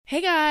Hey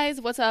guys,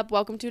 what's up?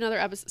 Welcome to another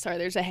episode. Sorry,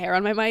 there's a hair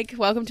on my mic.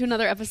 Welcome to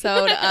another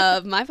episode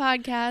of my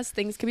podcast,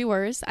 Things Could Be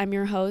Worse. I'm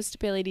your host,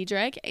 Bailey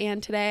Diedrich,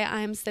 and today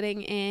I'm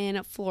sitting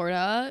in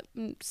Florida,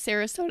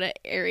 Sarasota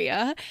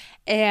area,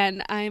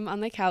 and I'm on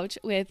the couch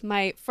with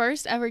my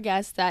first ever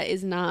guest that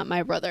is not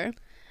my brother.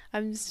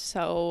 I'm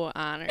so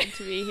honored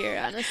to be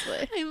here,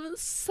 honestly. I'm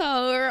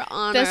so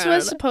honored. This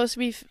was supposed to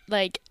be,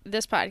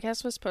 this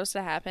podcast was supposed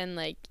to happen,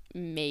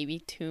 maybe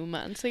 2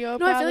 months ago, No,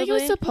 probably. I feel like it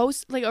was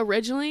supposed,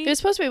 originally. It was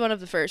supposed to be one of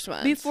the first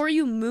ones. Before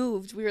you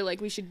moved, we were like,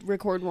 we should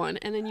record one,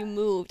 and then you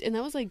moved, and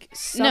that was,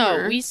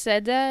 summer. No, we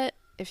said that.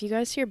 If you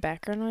guys hear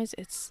background noise,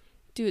 it's...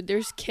 Dude,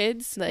 there's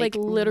kids, Like,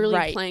 literally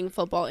right. playing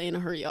football in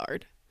her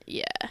yard.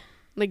 Yeah.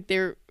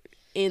 They're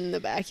in the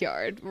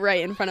backyard,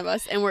 right in front of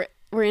us, and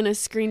we're in a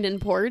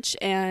screened-in porch,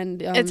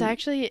 and... it's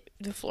actually...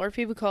 The Florida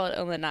people call it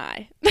a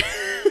lanai.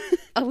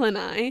 a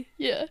lanai.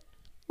 Yeah.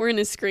 We're in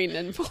a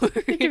screened-in porch.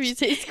 If you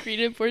say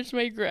screened-in porch to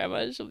my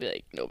grandma, she'll be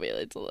like, no,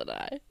 Bailey, it's a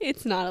lanai.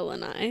 It's not a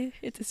lanai.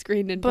 It's a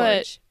screened-in But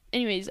porch.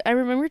 anyways, I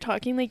remember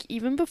talking,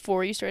 even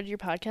before you started your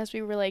podcast,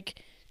 we were,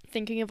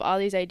 thinking of all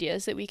these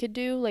ideas that we could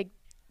do,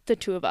 the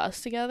two of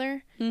us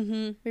together.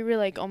 Mm-hmm. We were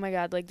like, oh my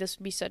god, this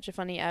would be such a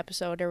funny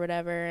episode or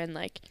whatever. And,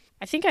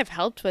 I think I've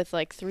helped with,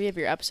 3 of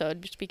your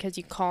episodes just because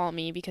you call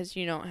me because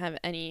you don't have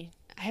any...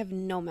 I have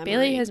no memory.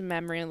 Bailey has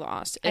memory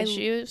loss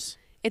issues.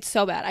 It's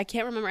so bad. I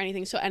can't remember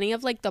anything. So any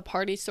of, the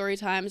party story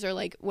times or,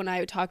 when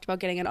I talked about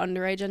getting an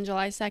underage on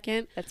July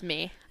 2nd... That's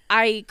me.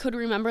 I could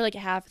remember,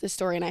 half the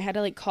story, and I had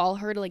to, call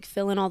her to,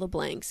 fill in all the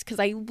blanks because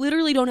I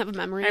literally don't have a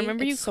memory. I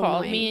remember you so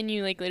called annoying. me and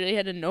you, literally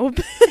had a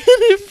notepad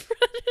in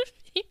front of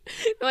me.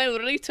 No, I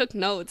literally took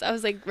notes. I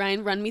was like,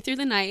 Ryan, run me through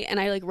the night, and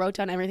I wrote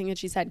down everything that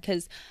she said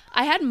because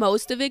I had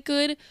most of it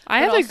good. I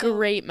have also, a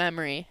great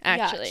memory,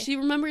 actually. Yeah, she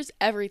remembers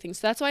everything,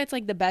 so that's why it's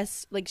the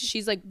best.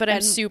 She's but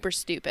I'm super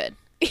stupid.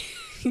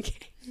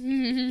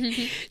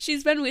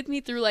 She's been with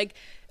me through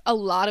a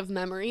lot of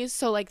memories,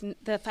 so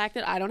the fact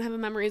that I don't have a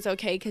memory is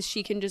okay because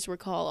she can just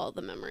recall all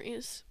the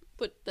memories.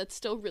 But that's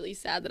still really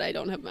sad that I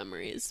don't have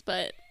memories,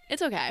 but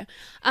it's okay.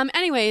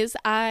 Anyways,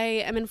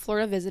 I am in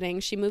Florida visiting.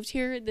 She moved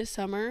here this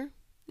summer.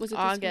 Was it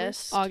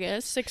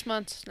August? 6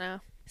 months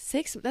now.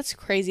 6? That's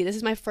crazy. This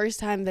is my first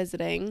time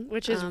visiting,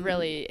 Which is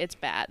really, it's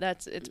bad.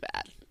 It's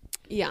bad.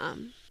 Yeah.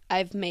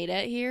 I've made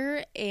it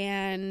here,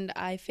 and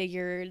I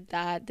figured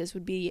that this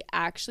would be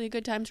actually a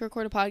good time to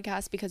record a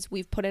podcast because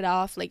we've put it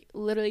off.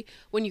 Literally,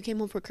 when you came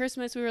home for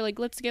Christmas, we were like,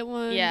 let's get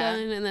one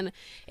done, and then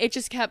it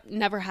just kept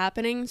never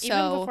happening. So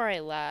even before I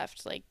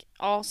left,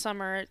 all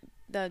summer,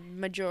 the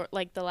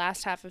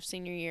last half of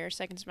senior year,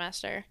 second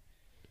semester.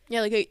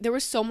 Yeah, there were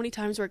so many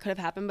times where it could have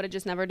happened, but it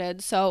just never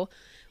did. So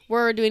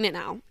we're doing it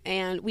now,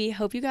 and we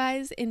hope you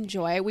guys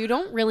enjoy. We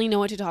don't really know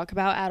what to talk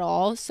about at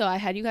all, so I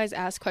had you guys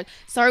ask questions.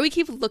 Sorry, we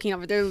keep looking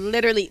over. They're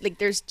literally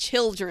there's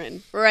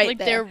children right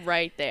there. They're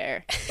right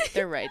there.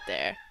 They're right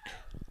there.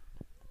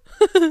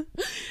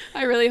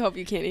 I really hope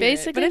you can't hear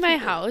Basically, it. my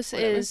house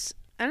is,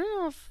 I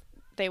don't know if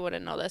they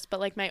wouldn't know this,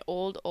 but my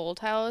old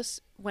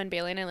house, when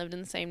Bailey and I lived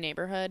in the same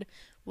neighborhood,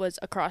 was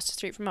across the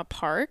street from a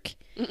park.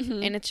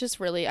 Mm-hmm. And it's just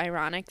really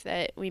ironic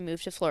that we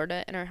moved to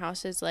Florida and our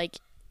house is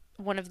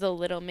one of the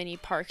little mini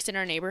parks in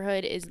our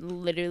neighborhood is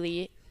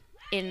literally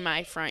in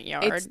my front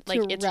yard.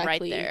 It's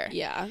right there.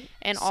 Yeah.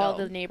 And all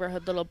the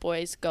neighborhood little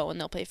boys go and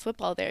they'll play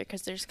football there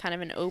because there's kind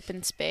of an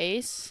open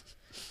space.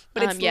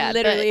 But it's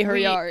literally her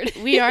yard.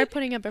 We are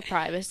putting up a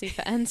privacy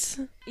fence.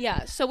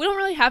 Yeah, so we don't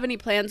really have any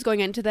plans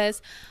going into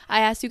this. I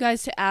asked you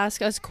guys to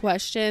ask us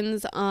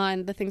questions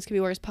on the Things Could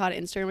Be Worse pod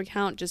Instagram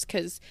account just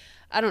because,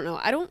 I don't know.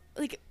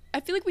 I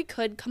feel like we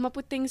could come up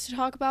with things to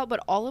talk about, but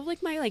all of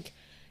my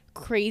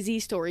crazy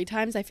story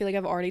times, I feel like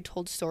I've already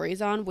told stories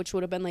on, which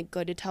would have been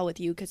good to tell with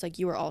you because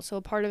you were also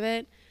a part of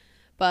it.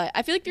 But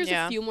I feel like there's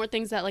a few more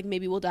things that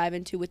maybe we'll dive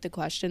into with the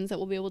questions that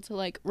we'll be able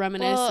to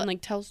reminisce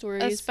and tell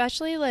stories.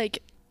 Especially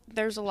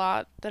there's a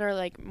lot that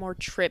are more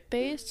trip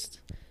based.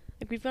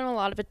 We've gone on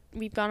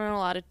a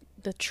lot of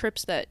the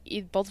trips that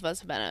both of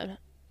us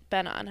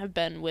have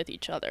been with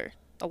each other.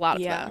 A lot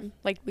of them.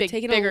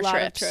 Bigger a lot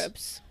trips. of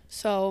trips.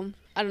 So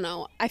I don't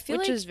know. I feel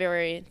which is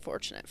very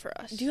fortunate for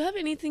us. Do you have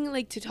anything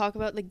to talk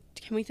about?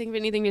 Can we think of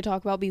anything to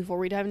talk about before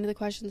we dive into the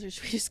questions, or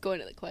should we just go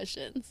into the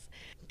questions?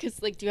 Because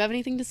do you have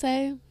anything to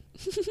say?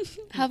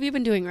 How have you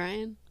been doing,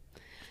 Ryan?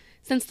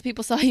 Since the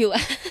people saw you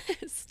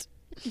last.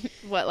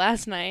 What,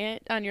 last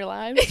night on your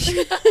live?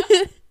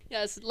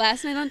 Yes,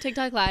 last night on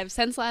TikTok Live.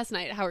 Since last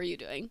night, how are you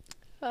doing?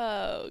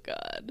 Oh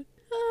God.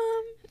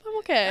 I'm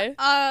okay.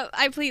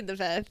 I plead the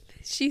fifth.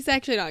 She's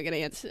actually not going to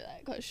answer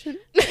that question.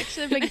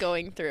 Actually, I've been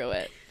going through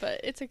it,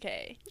 but it's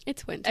okay.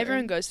 It's winter.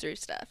 Everyone goes through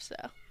stuff, so.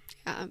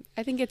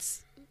 I think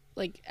it's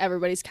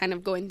everybody's kind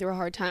of going through a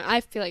hard time.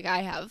 I feel like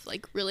I have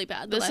really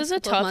bad. This is a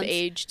tough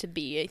age to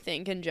be, I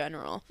think, in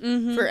general,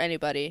 for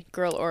anybody,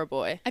 girl or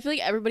boy. I feel like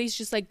everybody's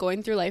just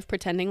going through life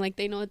pretending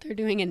they know what they're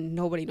doing, and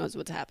nobody knows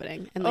what's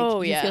happening. And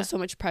you feel so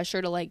much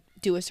pressure to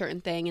do a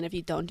certain thing, and if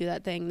you don't do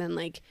that thing, then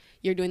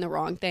you're doing the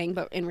wrong thing.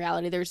 But in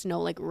reality, there's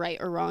no right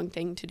or wrong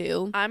thing to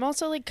do. I'm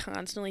also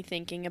constantly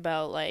thinking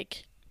about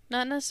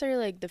not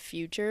necessarily like the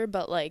future,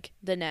 but like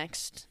the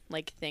next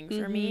like thing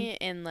for me.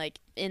 And like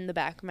in the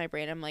back of my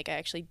brain, I'm like, I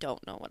actually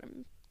don't know what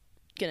I'm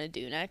gonna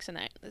do next, and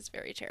that's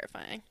very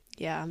terrifying.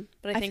 Yeah.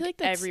 But I think feel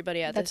like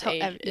everybody at this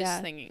age is yeah.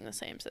 thinking the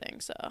same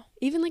thing. So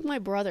Even like my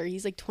brother,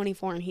 he's like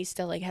 24 and he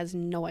still like has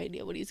no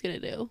idea what he's gonna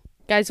do.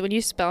 guys, when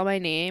you spell my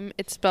name,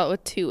 it's spelled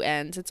with 2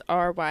 N's. It's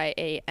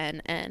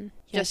Ryann.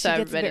 Yeah, Just she so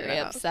gets everybody very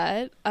knows.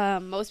 upset.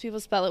 Most people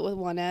spell it with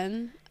 1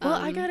 N. Well,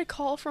 I got a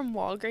call from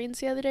Walgreens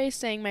the other day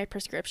saying my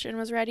prescription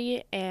was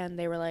ready, and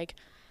they were like,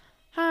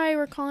 "Hi,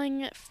 we're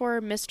calling for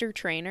Mr.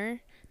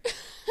 Trainer."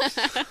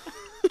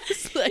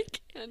 It's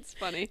like, that's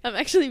funny. I'm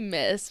actually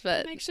Miss,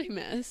 but I actually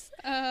miss.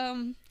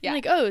 yeah. Yeah. I'm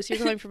like, oh, so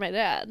you're calling for my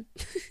dad?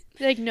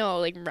 They're like, no,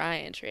 like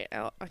Ryan Trainer.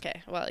 Oh,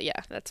 okay, well, yeah,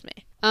 that's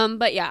me.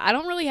 But yeah, I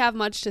don't really have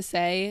much to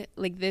say.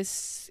 Like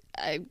this,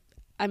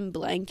 I'm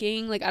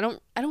blanking. Like I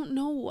don't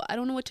know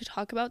what to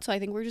talk about. So I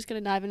think we're just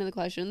gonna dive into the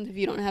questions. If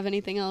you don't have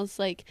anything else,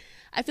 like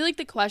I feel like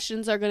the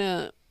questions are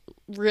gonna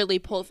really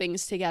pull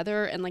things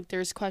together, and like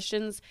there's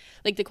questions,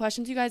 like the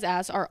questions you guys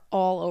ask are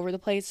all over the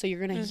place, so you're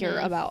gonna hear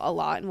about a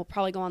lot, and we'll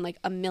probably go on like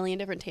a million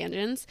different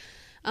tangents.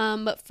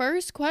 But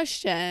first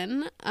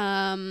question,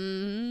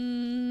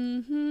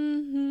 I'm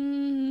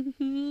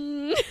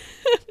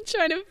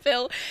trying to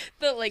fill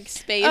the like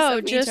space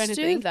of me just trying to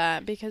do think.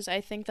 that because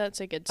I think that's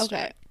a good start.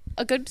 Okay,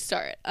 a good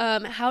start.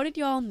 How did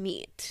y'all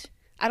meet?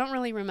 I don't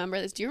really remember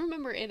this. Do you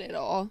remember it at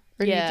all?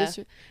 Or do you Yeah.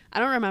 I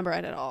don't remember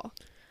it at all.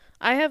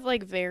 I have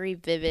like very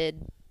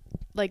vivid,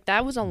 like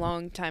that was a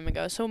long time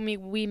ago. So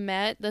we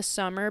met the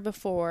summer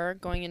before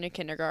going into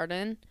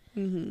kindergarten.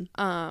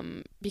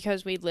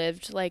 Because we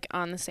lived like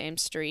on the same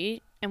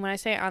street, and when I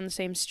say on the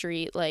same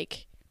street,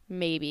 like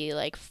maybe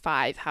like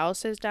 5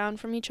 houses down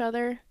from each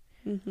other.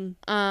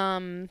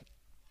 I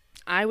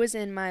was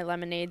in my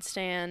lemonade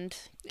stand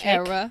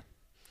Era.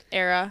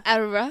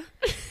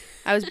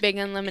 I was big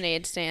on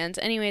lemonade stands.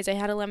 Anyways, I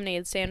had a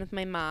lemonade stand with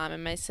my mom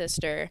and my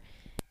sister,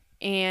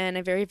 and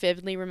I very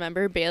vividly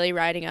remember Bailey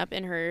riding up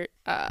in her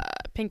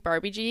pink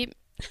Barbie Jeep.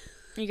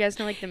 You guys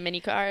know, like, the mini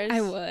cars?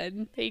 I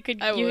would. That you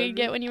could would.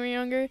 get when you were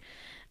younger.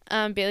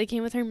 Bailey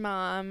came with her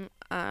mom.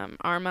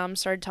 Our mom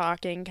started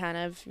talking, kind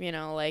of, you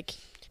know, like,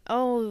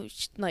 oh,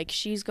 like,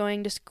 she's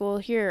going to school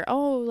here.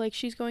 Oh, like,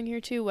 she's going here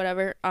too,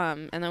 whatever.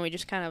 And then we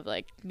just kind of,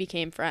 like,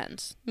 became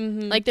friends.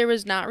 Like, there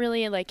was not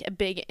really, like, a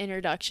big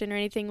introduction or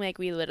anything. Like,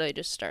 we literally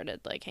just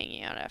started, like,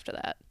 hanging out after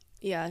that.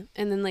 Yeah,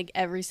 and then like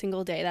every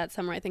single day that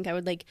summer, I think I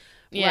would like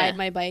Yeah. ride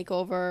my bike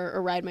over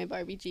or ride my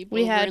Barbie Jeep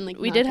We over had and like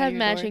we knock did on have your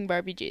matching door.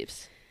 Barbie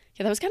Jeeps.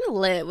 Yeah, that was kind of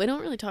lit. We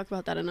don't really talk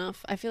about that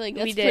enough. I feel like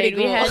that's We pretty did.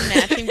 cool. We had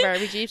matching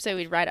Barbie Jeeps that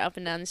we'd ride up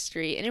and down the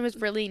street, and it was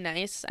really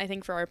nice, I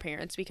think, for our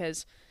parents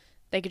because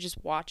they could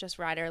just watch us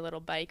ride our little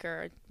bike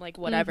or like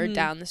whatever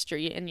down the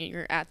street, and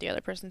you're at the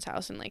other person's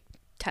house in like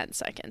 10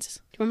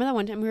 seconds. Do you remember that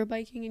one time we were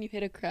biking and you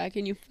hit a crack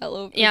and you fell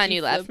over? Yeah, and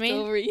you left flipped me?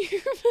 over you.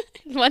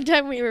 One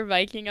time we were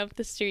biking up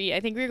the street. I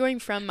think we were going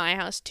from my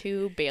house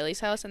to Bailey's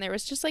house, and there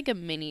was just like a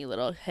mini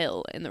little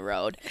hill in the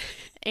road.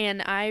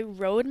 And I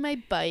rode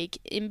my bike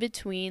in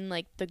between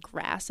like the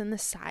grass and the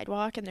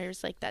sidewalk, and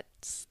there's like that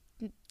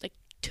like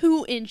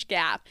 2-inch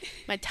gap.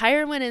 My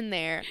tire went in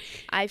there.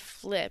 I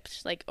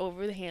flipped like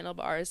over the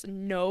handlebars,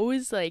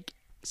 nose like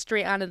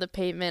straight onto the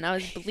pavement. I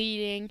was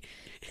bleeding,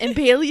 and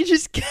Bailey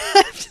just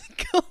kept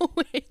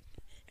going.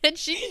 And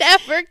she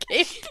never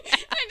came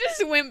back. I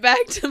just went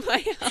back to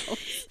my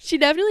house. She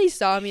definitely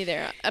saw me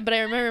there. But I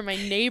remember my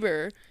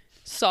neighbor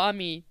saw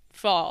me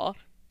fall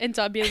and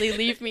saw Bailey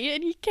leave me,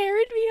 and he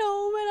carried me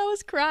home, and I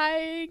was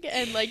crying.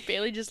 And, like,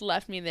 Bailey just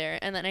left me there.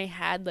 And then I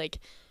had, like,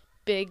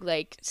 big,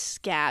 like,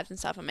 scabs and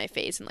stuff on my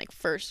face in, like,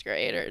 1st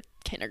grade or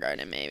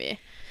kindergarten maybe.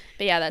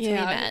 But, yeah, that's when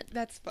we met.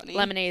 That's funny.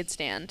 Lemonade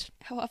stand.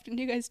 How often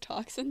do you guys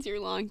talk since you're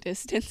long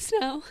distance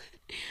now?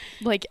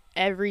 Like,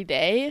 every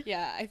day.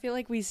 Yeah, I feel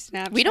like we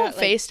Snapchat. We don't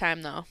like,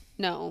 FaceTime, though.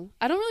 No,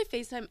 I don't really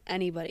FaceTime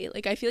anybody.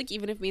 Like, I feel like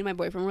even if me and my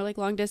boyfriend were like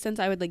long distance,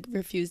 I would like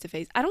refuse to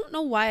face. I don't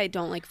know why I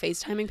don't like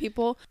FaceTiming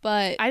people,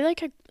 but I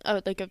like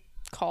a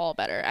call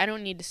better. I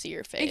don't need to see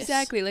your face.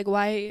 exactly, like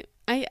why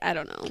I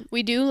don't know.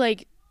 We do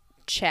like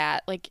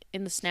chat, like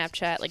in the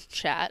Snapchat, like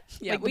chat.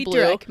 Yeah, like we blue.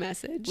 direct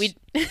message. We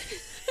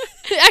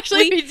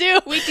actually we do.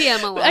 We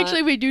DM a lot.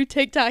 Actually, we do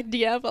TikTok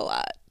DM a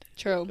lot.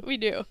 True. We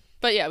do.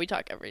 But yeah, we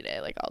talk every day,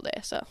 like all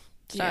day. So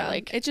it's not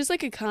like it's just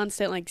like a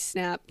constant like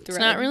snap thread. it's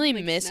not really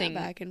like, missing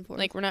snap back and forth.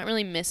 like we're not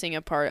really missing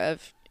a part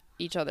of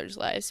each other's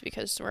lives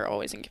because we're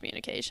always in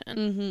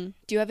communication.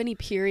 Do you have any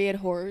period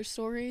horror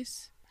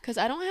stories? Because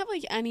I don't have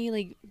like any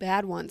like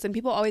bad ones, and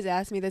people always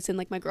ask me this in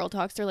like my girl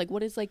talks. They're like,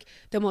 "What is like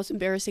the most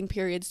embarrassing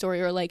period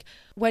story?" Or like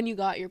when you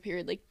got your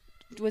period, like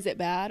was it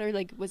bad or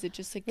like was it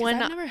just like? 'Cause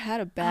I've never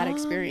had a bad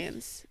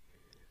experience.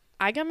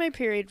 I got my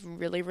period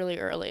really, really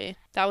early.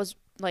 That was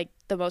like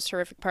the most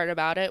horrific part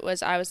about it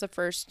was I was the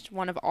first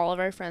one of all of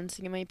our friends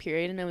to get my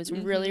period, and I was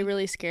really,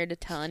 really scared to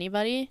tell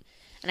anybody.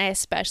 And I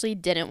especially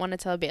didn't want to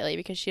tell Bailey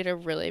because she had a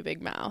really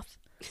big mouth,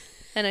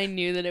 and I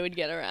knew that it would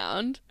get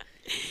around.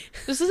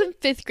 This was in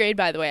 5th grade,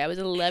 by the way. I was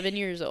 11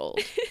 years old.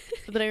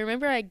 But I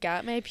remember I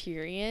got my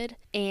period,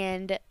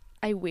 and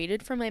I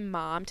waited for my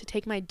mom to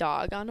take my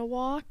dog on a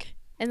walk,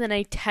 and then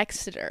I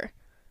texted her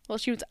while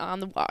she was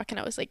on the walk, and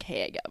I was like,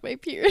 hey, I got my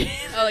period.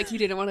 Oh, like you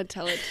didn't want to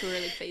tell it to her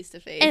like face to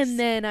face. And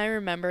then I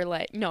remember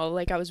like, no,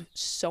 like I was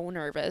so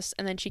nervous,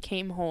 and then she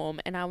came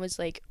home and I was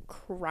like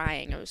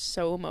crying. I was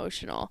so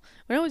emotional.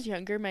 When I was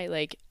younger, my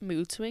like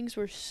mood swings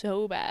were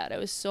so bad. I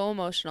was so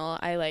emotional.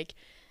 I like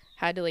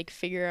had to like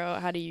figure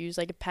out how to use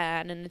like a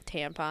pad and a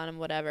tampon and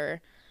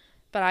whatever.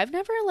 But I've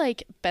never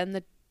like been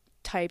the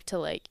type to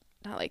like,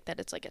 not like that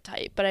it's like a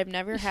type, but I've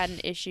never had an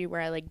issue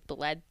where I like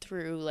bled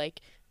through like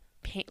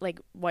like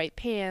white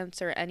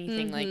pants or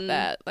anything like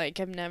that. Like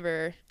I've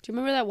never. Do you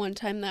remember that one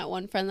time that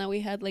one friend that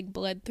we had like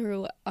bled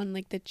through on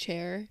like the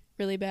chair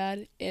really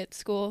bad at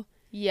school?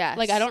 Yes.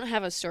 Like I don't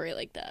have a story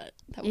like that.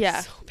 That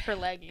was so bad. Her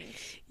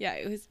leggings. Yeah,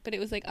 it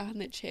was like on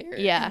the chair.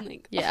 Yeah. And,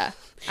 like, yeah.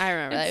 I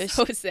remember that. It was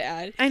so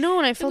sad. I know,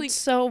 and I felt like,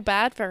 so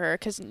bad for her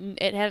because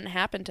it hadn't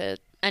happened to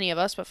any of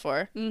us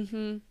before.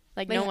 Mm-hmm.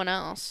 Like no one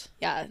else.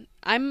 Yeah,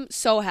 I'm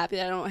so happy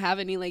that I don't have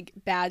any like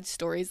bad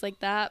stories like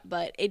that,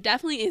 but it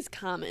definitely is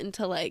common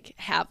to like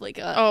have like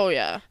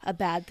a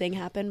bad thing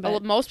happen. But well,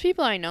 most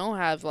people I know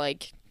have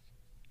like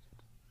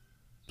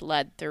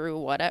bled through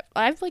whatever.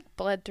 I've like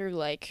bled through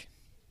like.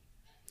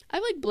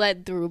 I've like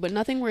bled through, but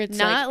nothing where it's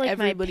not like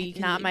everybody.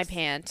 Not my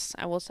pants.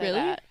 I will say really?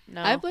 that.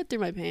 No, I bled through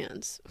my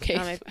pants. Okay,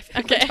 I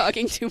feel like we're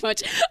talking too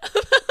much.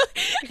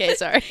 Okay,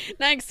 sorry.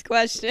 Next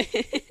question.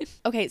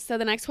 Okay, so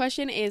the next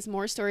question is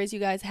more stories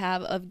you guys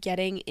have of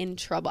getting in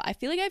trouble. I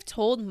feel like I've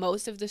told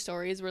most of the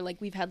stories where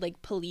like we've had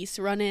like police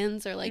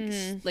run-ins or like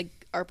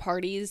like our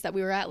parties that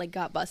we were at like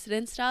got busted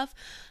and stuff.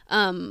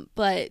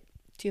 But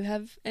do you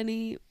have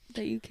any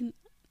that you can?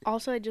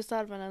 Also, I just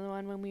thought of another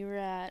one when we were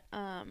at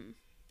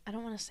I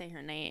don't want to say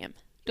her name.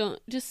 Don't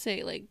just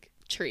say like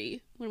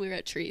Tree when we were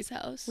at Tree's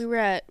house. We were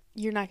at.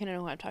 You're not gonna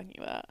know who I'm talking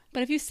about.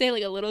 But if you say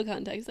like a little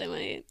context, I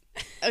might.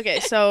 Okay,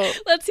 so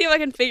let's see if I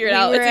can figure it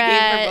out. It's a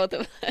game for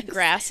both of us.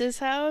 Grass's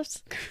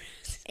house,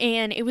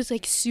 and it was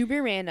like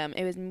super random.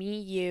 It was me,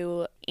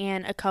 you,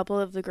 and a couple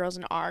of the girls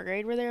in our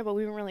grade were there, but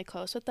we weren't really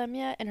close with them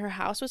yet. And her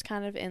house was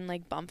kind of in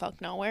like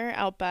bumfuck nowhere,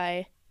 out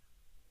by.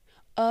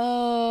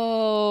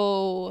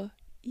 Oh,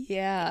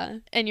 yeah.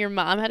 And your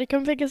mom had to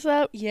come pick us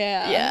up.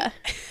 Yeah.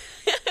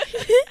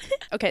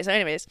 Okay, so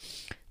anyways,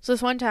 so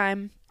this one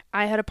time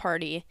I had a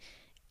party.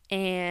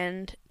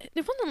 And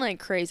it wasn't like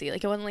crazy.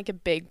 Like it wasn't like a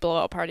big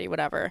blowout party,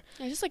 whatever.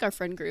 Yeah, just like our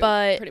friend group,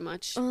 but pretty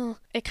much.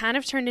 It kind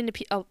of turned into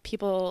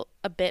people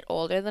a bit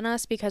older than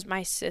us because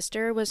my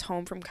sister was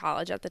home from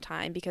college at the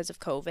time because of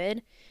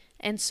COVID.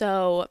 And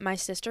so my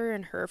sister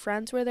and her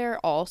friends were there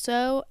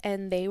also.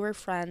 And they were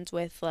friends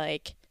with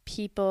like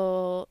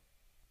people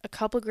a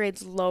couple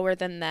grades lower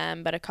than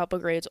them, but a couple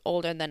grades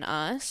older than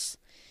us.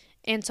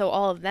 And so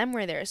all of them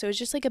were there. So it was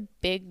just like a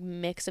big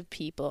mix of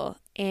people.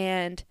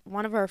 And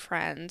one of our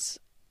friends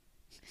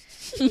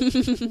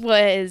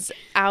was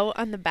out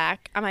on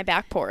my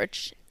back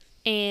porch,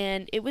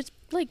 and it was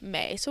like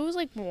May, so it was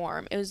like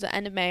warm. It was the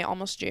end of May,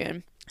 almost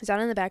June. I was out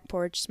on the back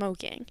porch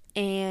smoking,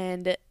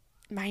 and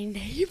my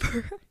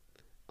neighbor,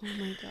 oh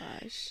my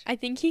gosh, I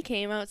think he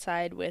came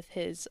outside with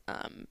his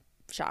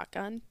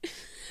shotgun.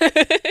 He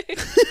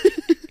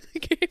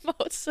came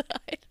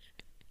outside.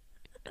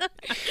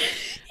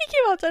 He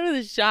came outside with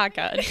his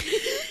shotgun.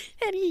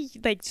 And he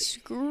like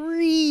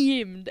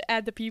screamed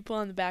at the people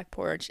on the back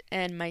porch,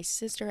 and my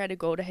sister had to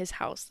go to his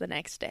house the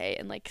next day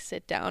and like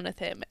sit down with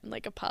him and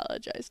like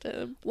apologize to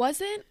him.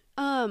 Wasn't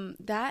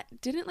that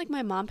didn't like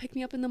my mom pick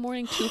me up in the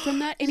morning too from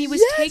that, and he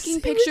was Yes,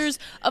 taking pictures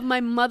of my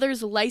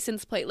mother's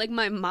license plate, like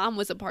my mom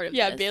was a part of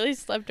this. Bailey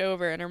slept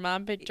over and her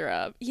mom picked her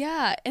up.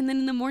 Yeah, and then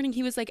in the morning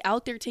he was like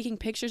out there taking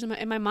pictures,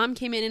 and my mom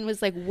came in and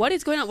was like, what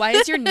is going on? Why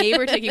is your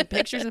neighbor taking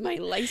pictures of my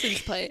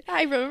license plate?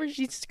 I remember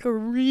she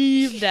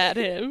screamed at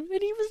him,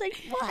 and he was like,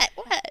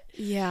 what?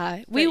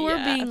 Yeah, we were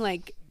being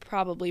like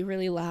probably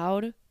really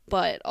loud,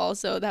 but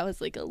also that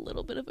was like a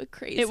little bit of a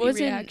crazy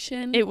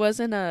reaction. It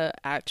wasn't a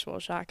actual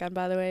shotgun,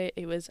 by the way.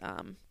 It was what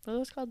are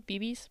those called?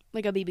 BBs?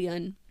 Like a BB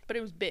gun. But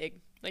it was big.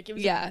 Like it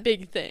was a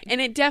big thing.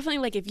 And it definitely,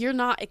 like, if you're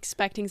not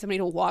expecting somebody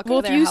to walk out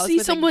of their house with a gun. If you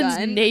see someone's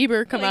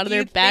neighbor come like, out of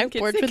their back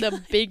porch with a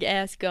a big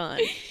ass gun,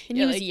 and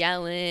he was like,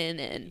 yelling,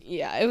 and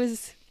yeah, it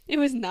was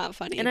not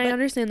funny. And I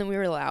understand that we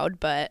were loud,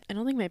 but I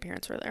don't think my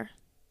parents were there.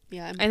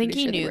 Yeah, I think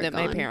he knew that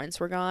my parents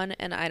were gone,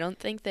 and I don't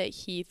think that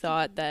he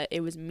thought that it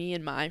was me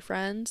and my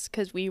friends,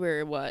 because we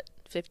were,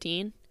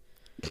 15?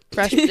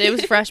 It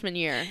was freshman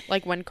year,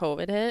 like when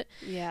COVID hit.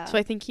 Yeah. So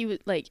I think he was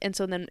like, and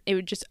so then it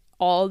would just,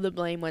 all the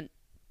blame went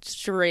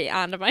straight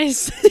onto my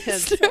sister.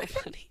 That's so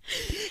funny.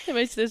 And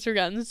my sister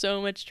got in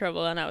so much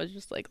trouble, and I was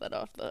just like let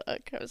off the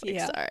hook. I was like,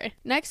 sorry.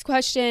 Next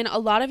question. A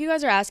lot of you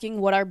guys are asking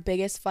what our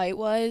biggest fight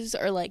was,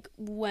 or like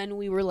when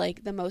we were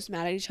like the most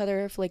mad at each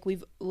other, if like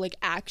we've like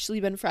actually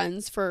been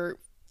friends for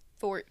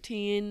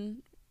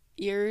 14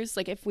 years,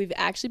 like if we've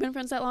actually been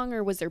friends that long,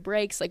 or was there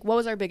breaks, like what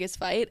was our biggest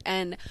fight?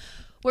 And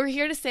we're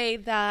here to say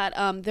that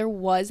there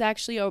was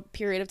actually a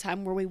period of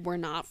time where we were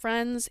not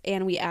friends,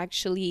 and we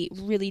actually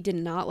really did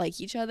not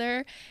like each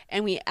other,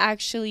 and we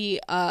actually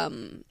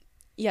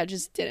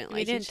just didn't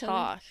like each other. We didn't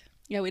talk.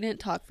 Yeah, we didn't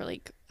talk for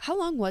like, how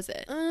long was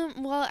it?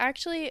 Well,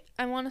 actually,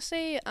 I want to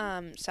say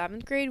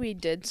 7th grade we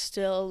did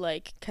still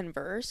like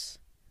converse.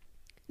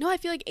 No, I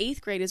feel like 8th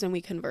grade is when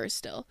we conversed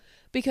still,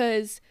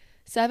 because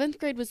 7th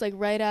grade was like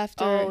right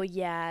after. Oh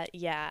yeah.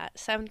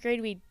 7th grade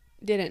we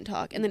didn't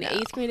talk, and then No.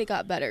 8th grade it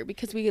got better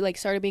because we like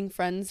started being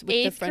friends with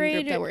the friend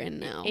group that we're in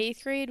now.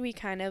 8th grade we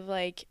kind of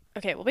like,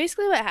 okay, well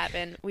basically what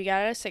happened, we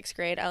got out of 6th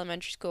grade,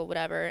 elementary school,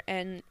 whatever,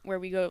 and where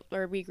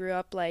we grew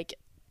up, like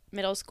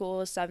middle school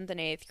was 7th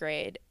and 8th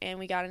grade, and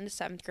we got into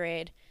 7th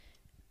grade,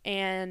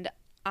 and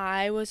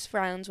I was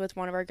friends with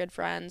one of our good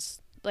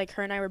friends, like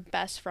her and I were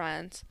best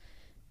friends.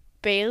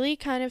 Bailey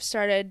kind of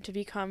started to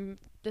become,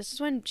 this is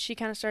when she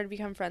kind of started to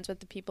become friends with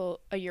the people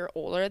a year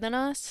older than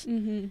us.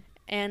 Mm-hmm.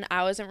 And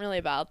I wasn't really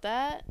about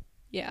that.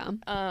 Yeah.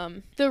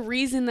 The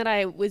reason that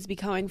I was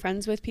becoming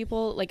friends with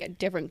people, like a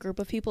different group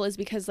of people, is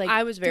because like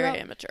I was very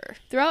immature.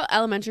 Throughout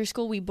elementary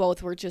school, we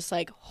both were just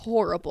like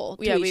horrible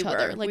to each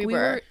other. Like we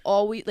were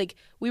always like,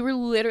 we were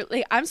literally,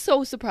 like, I'm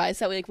so surprised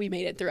that we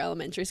made it through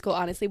elementary school.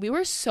 Honestly, we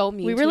were so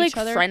mean. We were like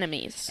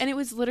frenemies, and it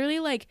was literally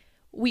like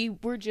we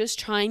were just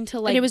trying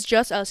to like. And it was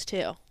just us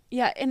two.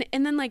 Yeah,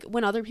 and then like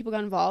when other people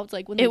got involved,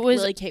 like when it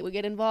was Lily Kate would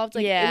get involved,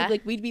 like yeah, it would,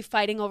 like we'd be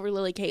fighting over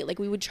Lily Kate, like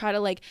we would try to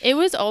like. It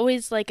was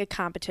always like a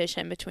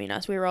competition between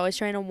us. We were always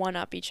trying to one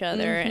up each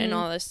other and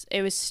all this.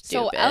 It was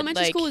stupid. So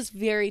elementary school was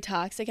very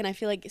toxic, and I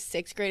feel like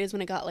 6th grade is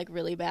when it got like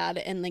really bad,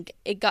 and like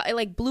it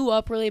like blew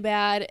up really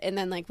bad, and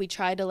then like we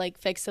tried to like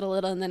fix it a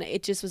little, and then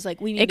it just was like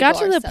we need. It got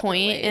to the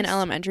point in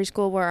elementary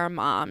school where our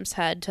moms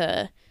had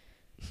to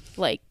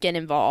like get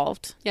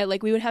involved. Yeah,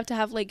 like we would have to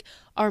have like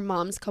our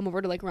moms come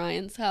over to like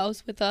Ryan's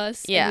house with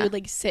us. Yeah, and we would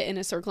like sit in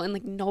a circle, and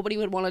like nobody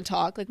would want to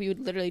talk. Like we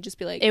would literally just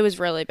be like, it was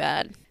really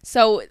bad.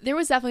 So there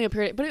was definitely a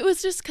period, but it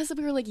was just because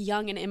we were like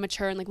young and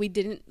immature, and like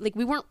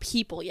we weren't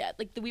people yet.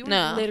 Like we were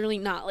literally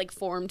not like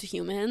formed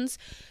humans.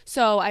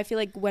 So I feel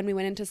like when we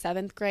went into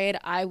 7th grade,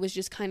 I was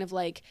just kind of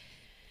like,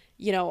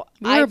 you know,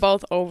 we were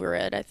both over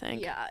it, I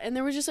think. Yeah, and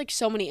there was just like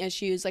so many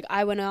issues. Like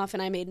I went off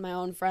and I made my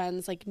own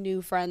friends, like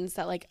new friends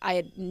that like I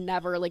had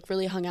never like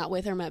really hung out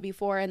with or met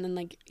before, and then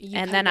like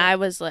I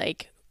was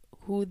like,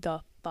 who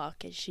the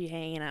fuck is she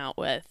hanging out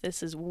with?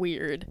 This is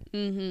weird.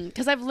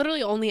 Because I've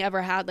literally only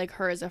ever had like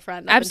her as a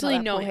friend. Absolutely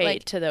no hate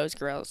like, to those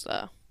girls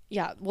though.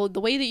 Yeah, well, the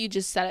way that you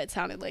just said it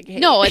sounded like hate.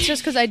 No, it's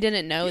just because I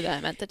didn't know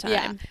them at the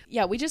time.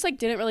 Yeah, we just like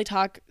didn't really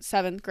talk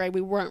 7th grade.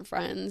 We weren't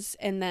friends,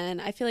 and then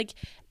I feel like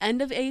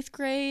end of 8th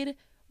grade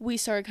we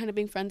started kind of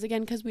being friends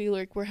again because we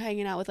like were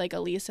hanging out with like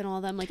Elise and all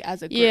of them like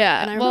as a group.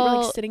 Yeah, and I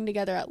remember like sitting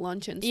together at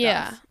lunch and stuff.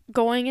 Yeah,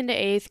 going into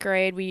 8th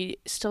grade, we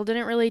still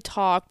didn't really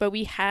talk, but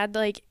we had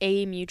like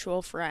a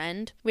mutual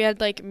friend. We had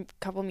like a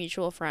couple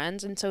mutual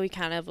friends, and so we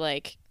kind of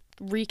like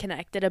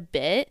reconnected a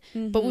bit,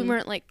 but we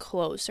weren't like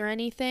close or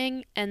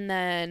anything. And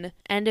then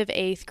end of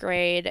 8th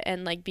grade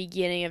and like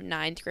beginning of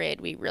 9th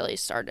grade, we really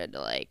started to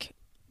like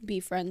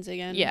be friends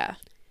again. Yeah,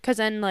 because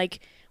then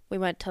like we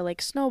went to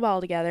like Snowball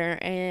together,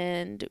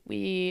 and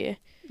we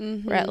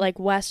were at like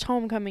West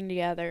Homecoming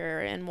together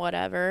and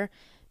whatever.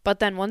 But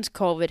then once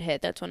COVID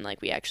hit, that's when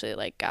like we actually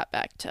like got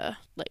back to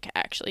like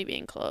actually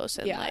being close.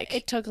 And like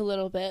it took a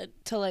little bit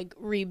to like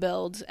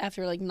rebuild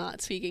after like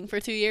not speaking for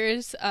 2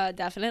 years,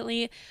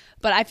 definitely.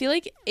 But I feel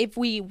like if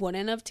we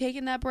wouldn't have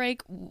taken that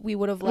break, we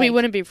would have like, we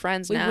wouldn't be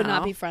friends now. We would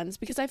not be friends,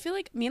 because I feel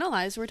like me and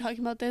Eliza were talking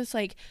about this,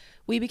 like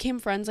we became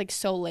friends like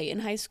so late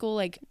in high school.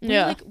 Like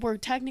we're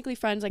technically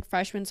friends like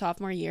freshman,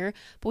 sophomore year,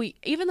 but we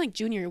even like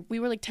junior, we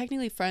were like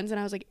technically friends, and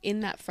I was like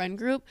in that friend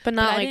group, but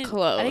not like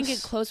close. I didn't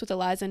get close with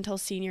Eliza until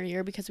senior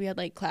year because we had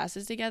like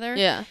classes together.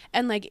 Yeah.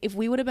 And like if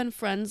we would have been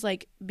friends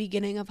like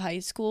beginning of high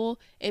school,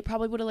 it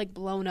probably would have like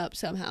blown up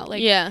somehow.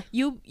 Like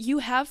you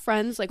have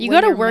friends like you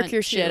got to work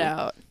your shit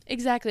out.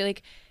 Exactly.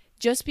 Like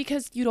just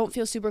because you don't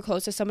feel super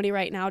close to somebody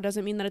right now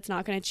doesn't mean that it's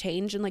not going to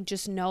change. And like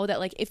just know that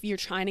like if you're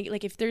trying to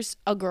like if there's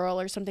a girl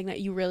or something that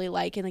you really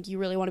like and like you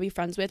really want to be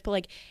friends with, but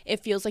like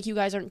it feels like you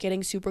guys aren't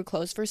getting super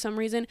close for some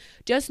reason,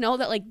 just know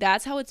that like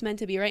that's how it's meant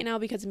to be right now,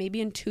 because maybe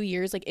in 2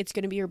 years like it's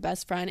going to be your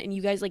best friend, and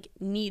you guys like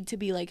need to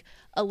be like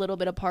a little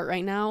bit apart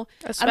right now,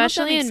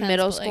 especially in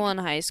middle school and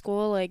high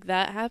school. Like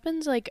that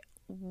happens like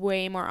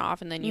way more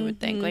often than you would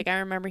think. Like I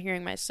remember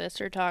hearing my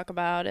sister talk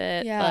about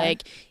it.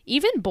 Like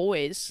even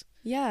boys.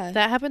 Yeah,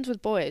 that happens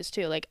with boys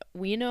too. Like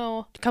we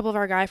know a couple of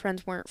our guy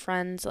friends weren't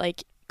friends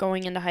like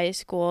going into high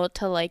school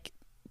to like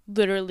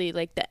literally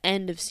like the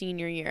end of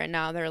senior year, and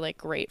now they're like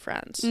great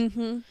friends.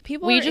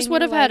 People we just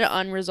would have had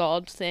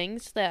unresolved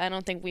things that I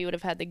don't think we would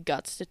have had the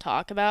guts to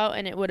talk about,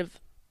 and we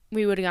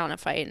would have gotten a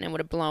fight and it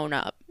would have blown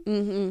up.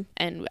 And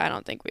I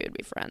don't think we would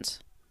be friends.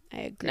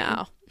 I agree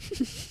now.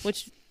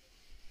 Which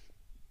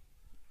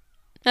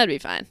that'd be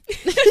fine.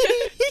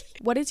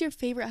 What is your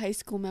favorite high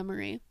school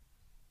memory?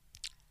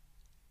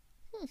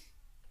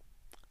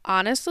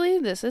 Honestly,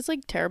 this is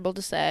like terrible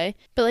to say,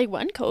 but like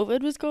when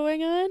COVID was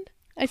going on,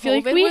 I feel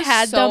like we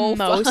had the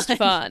most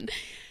fun.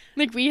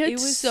 Like we had It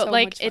was so so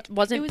like much fun. it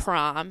wasn't It was-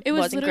 prom, It was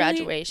wasn't literally,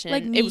 graduation.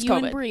 Like, it was you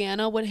and COVID.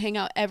 Brianna would hang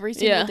out every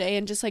single Yeah. day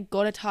and just like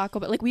go to Taco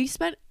Bell. Like we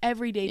spent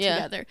every day Yeah.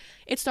 together.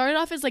 It started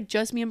off as like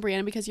just me and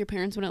Brianna because your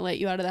parents wouldn't let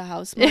you out of the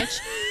house much.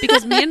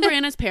 Because me and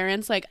Brianna's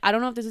parents, like, I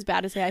don't know if this is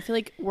bad to say. I feel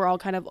like we're all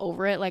kind of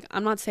over it. Like,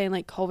 I'm not saying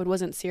like COVID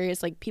wasn't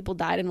serious. Like, people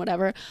died and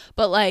whatever.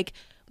 But like,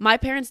 my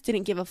parents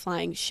didn't give a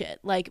flying shit.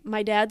 Like,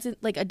 my dad's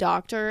like a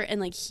doctor and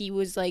like he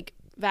was like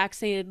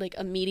vaccinated like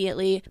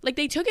immediately. Like,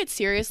 they took it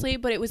seriously,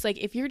 but it was like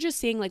if you're just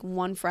seeing like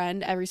one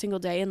friend every single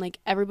day and like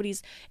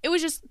everybody's, it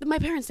was just, my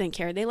parents didn't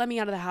care. They let me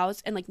out of the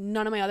house and like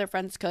none of my other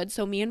friends could.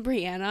 So me and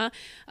Brianna,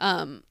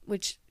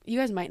 which you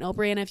guys might know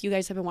Brianna if you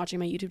guys have been watching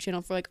my YouTube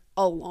channel for like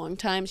a long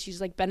time.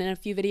 She's like been in a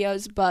few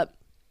videos, but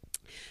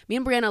me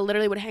and Brianna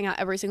literally would hang out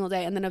every single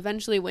day. And then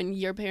eventually when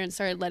your parents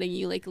started letting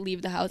you like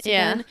leave the house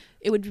again,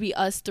 it would be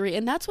us three.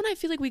 And that's when I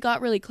feel like we got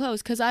really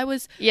close because I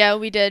was, Yeah,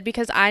 we did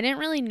because I didn't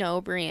really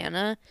know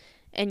Brianna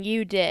and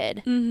you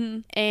did.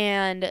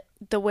 And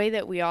the way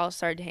that we all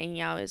started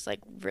hanging out is like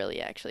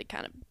really actually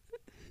kind of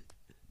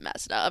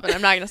messed up. And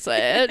I'm not going to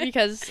say it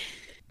because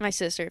my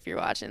sister, if you're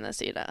watching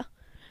this, you know.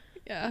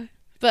 yeah.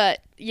 But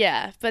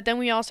yeah, but then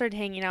we all started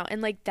hanging out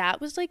and like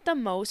that was like the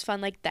most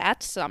fun. Like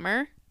that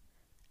summer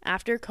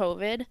after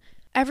COVID,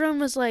 everyone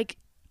was like,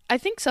 I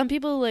think some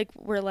people like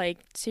were like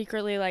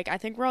secretly like, I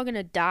think we're all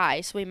gonna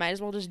die, so we might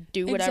as well just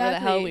do whatever the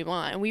hell we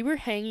want. And we were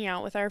hanging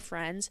out with our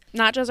friends,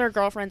 not just our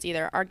girlfriends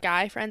either, our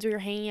guy friends. We were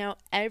hanging out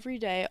every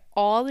day,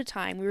 all the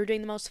time. We were doing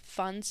the most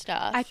fun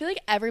stuff. I feel like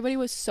everybody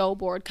was so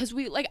bored because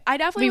we like, I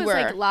definitely was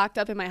like locked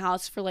up in my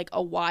house for like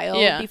a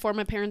while before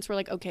my parents were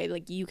like, okay,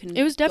 like you can.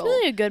 It was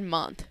definitely a good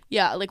month.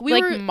 Yeah, like we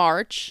like were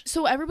March.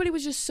 So everybody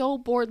was just so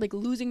bored, like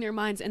losing their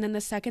minds. And then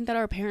the second that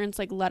our parents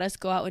like let us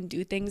go out and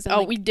do things, and, Oh,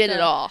 like, we did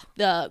it all.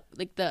 The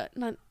like the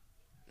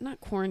not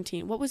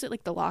quarantine. What was it,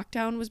 like the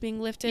lockdown was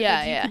being lifted? Yeah,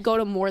 like, you yeah. could go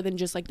to more than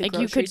just like the Like, you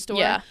grocery could- store.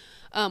 yeah.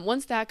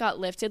 Once that got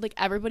lifted, like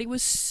everybody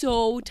was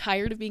so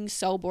tired of being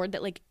so bored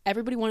that like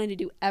everybody wanted to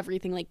do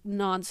everything like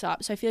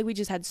nonstop. So I feel like we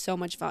just had so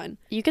much fun.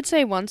 You could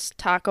say once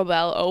Taco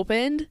Bell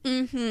opened,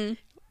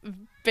 Mm-hmm.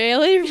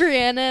 Bailey,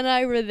 Brianna, and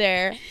I were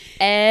there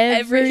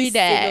every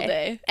day. single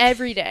day.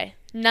 Every day.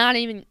 Not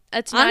even,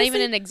 it's not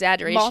even Honestly, an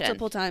exaggeration.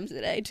 Multiple times a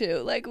day too.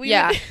 Like we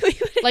Yeah. would,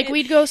 Like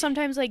we'd go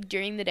sometimes like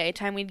during the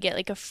daytime, we'd get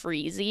like a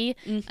freezie.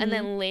 Mhm. And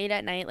then late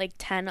at night, like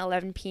 10,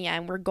 11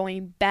 p.m., we're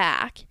going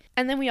back.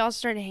 And then we all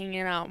started hanging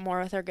out more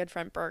with our good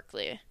friend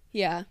Berkeley.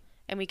 yeah.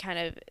 And we kind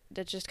of,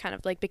 that just kind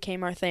of like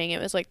became our thing.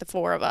 It was like the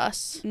four of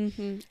us.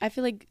 Mm-hmm. I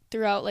feel like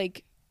throughout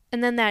like.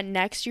 And then that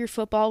next year,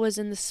 football was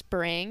in the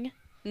spring.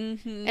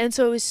 Mm-hmm. And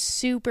so it was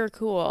super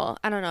cool.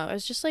 I don't know. It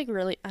was just like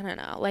really, I don't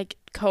know. Like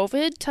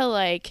COVID to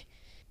like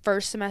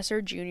first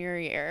semester junior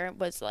year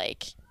was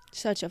like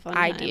Such a fun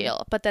ideal.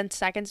 time. But then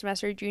second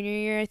semester junior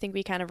year, I think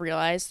we kind of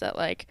realized that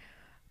like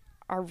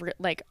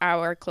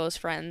our close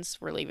friends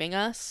were leaving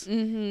us.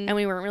 Mm-hmm. And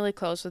we weren't really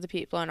close with the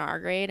people in our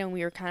grade. And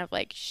we were kind of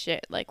like,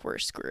 shit, like we're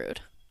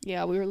screwed.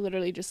 Yeah, we were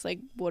literally just like,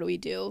 what do we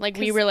do? Like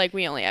we were like,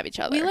 we only have each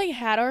other. We like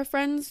had our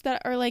friends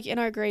that are like in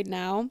our grade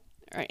now.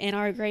 Or in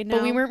our grade now.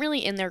 But we weren't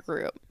really in their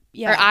group.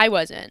 Yeah. Or I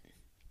wasn't.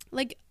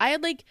 Like I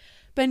had like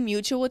been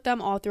mutual with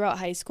them all throughout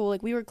high school.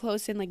 Like we were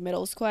close in like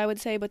middle school, I would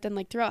say, but then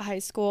like throughout high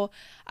school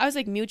I was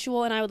like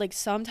mutual, and I would like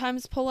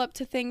sometimes pull up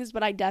to things,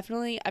 but I've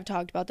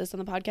talked about this on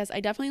the podcast, I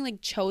definitely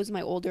like chose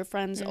my older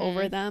friends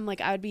over them.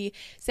 Like I would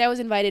say I was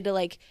invited to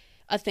like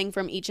a thing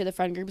from each of the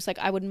friend groups, like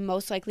I would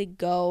most likely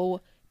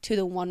go to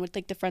the one with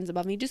like the friends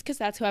above me just because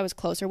that's who I was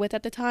closer with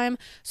at the time.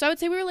 So I would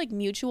say we were like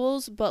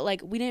mutuals, but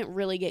like we didn't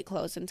really get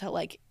close until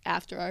like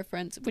after our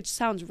friends, which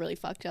sounds really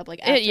fucked up, like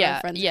after our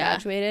friends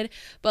graduated.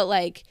 But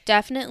like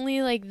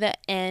definitely like the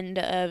end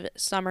of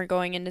summer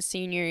going into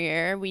senior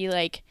year, we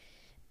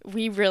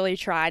really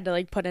tried to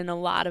like put in a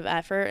lot of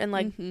effort. And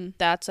like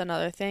that's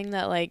another thing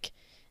that like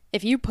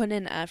if you put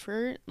in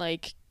effort,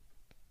 like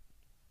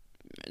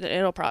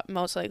it'll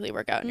most likely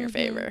work out in your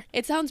favor.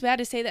 It sounds bad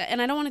to say that, and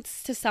I don't want it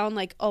to sound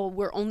like, oh,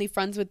 we're only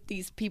friends with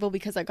these people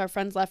because like our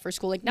friends left for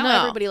school. Like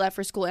now everybody left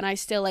for school, and I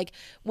still like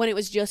when it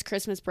was just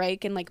Christmas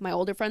break and like my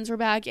older friends were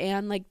back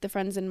and like the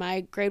friends in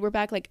my grade were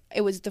back, like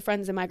it was the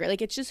friends in my grade,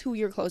 like it's just who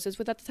you're closest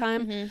with at the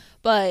time.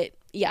 But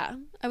yeah,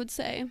 I would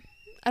say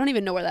I don't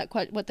even know where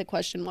what the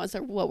question was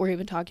or what we're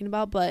even talking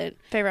about, but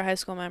Favorite high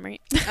school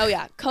memory. oh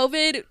yeah,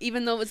 COVID,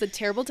 even though it was a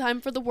terrible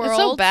time for the world. It's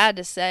so bad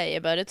to say,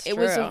 but it's true. It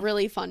was a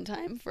really fun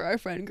time for our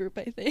friend group,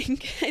 I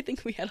think. I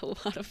think we had a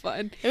lot of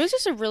fun. It was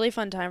just a really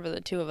fun time for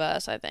the two of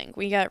us, I think.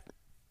 We got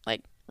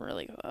like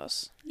really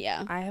close.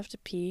 Yeah. I have to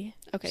pee.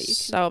 Okay,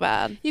 so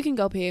bad. You can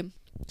go pee.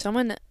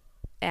 Someone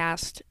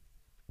asked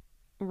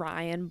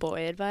Ryan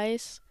boy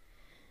advice,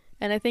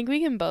 and I think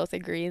we can both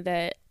agree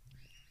that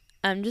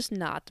I'm just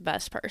not the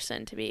best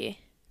person to be.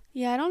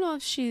 Yeah, I don't know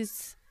if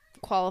she's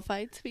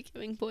qualified to be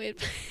giving boy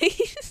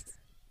advice.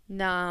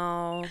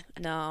 No.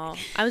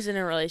 I was in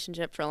a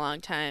relationship for a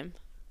long time.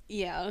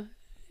 Yeah,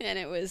 and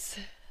it was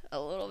a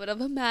little bit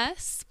of a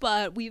mess,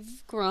 but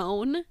we've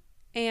grown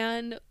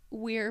and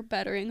we're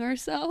bettering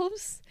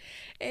ourselves.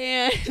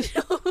 And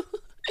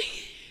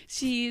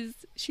She's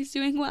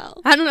doing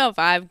well. I don't know if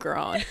I've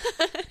grown.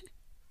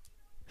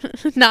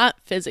 Not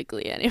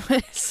physically,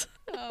 anyways.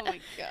 Oh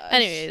my gosh.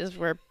 Anyways,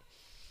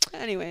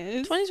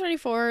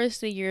 2024 is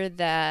the year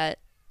that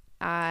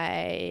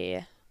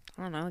I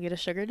don't know, get a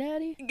sugar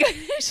daddy.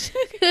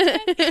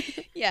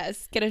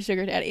 Yes, get a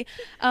sugar daddy.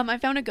 I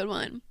found a good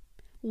one.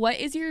 What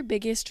is your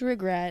biggest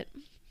regret?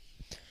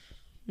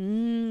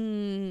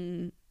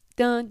 Dun,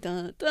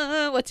 dun,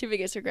 dun. What's your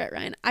biggest regret,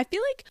 Ryan? I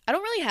feel like I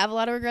don't really have a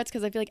lot of regrets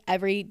because I feel like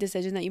every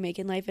decision that you make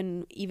in life,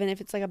 and even if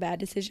it's like a bad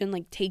decision,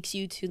 like takes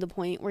you to the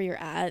point where you're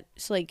at.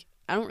 So like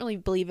I don't really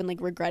believe in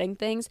like regretting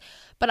things,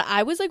 but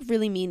I was like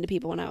really mean to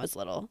people when I was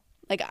little.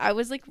 Like I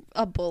was like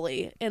a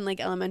bully in like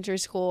elementary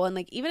school, and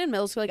like even in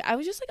middle school, like I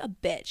was just like a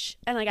bitch,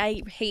 and like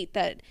I hate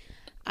that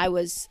I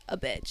was a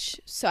bitch.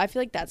 So I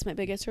feel like that's my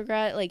biggest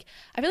regret. Like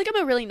I feel like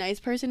I'm a really nice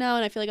person now,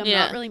 and I feel like I'm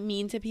not really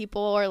mean to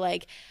people, or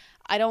like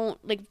I don't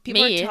like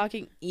people are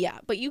talking. Yeah,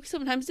 but you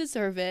sometimes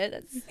deserve it.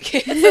 That's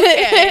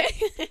okay.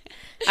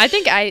 I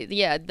think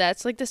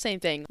that's like the same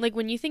thing. Like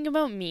when you think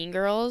about Mean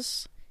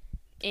Girls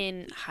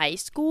in high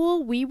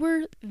school, we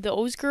were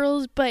those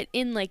girls, but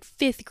in like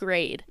 5th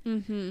grade.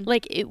 Mm-hmm.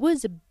 Like it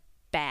was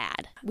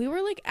bad. We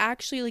were like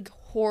actually like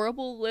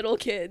horrible little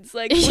kids.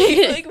 Like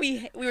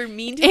we were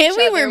mean to each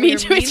other. And we were mean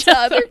to each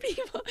other.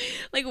 People.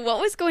 Like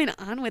what was going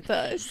on with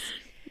us?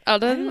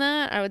 Other than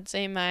that, I would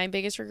say my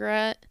biggest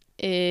regret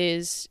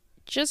is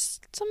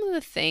just some of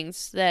the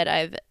things that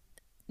I've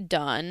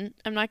done.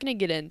 I'm not going to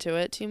get into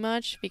it too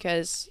much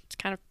because it's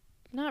kind of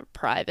not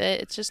private.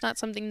 It's just not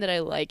something that I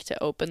like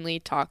to openly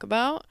talk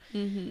about.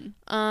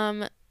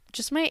 Mm-hmm.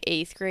 Just my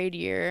 8th grade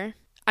year.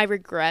 I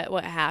regret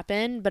what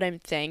happened, but I'm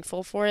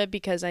thankful for it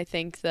because I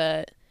think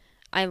that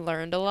I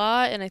learned a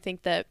lot, and I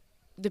think that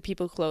the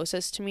people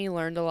closest to me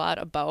learned a lot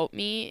about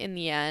me in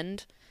the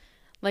end.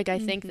 Like, I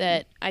think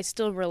that I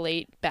still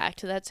relate back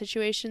to that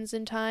situations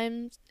in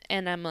times,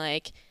 and I'm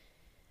like,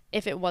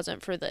 if it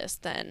wasn't for this,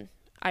 then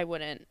I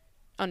wouldn't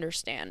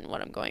understand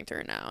what I'm going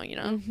through now, you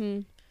know? Mm-hmm.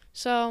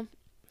 So,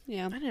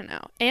 yeah, I don't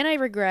know. And I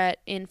regret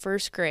in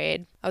 1st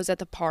grade, I was at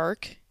the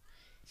park,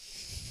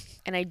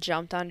 and I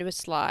jumped onto a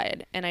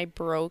slide, and I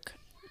broke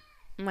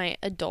my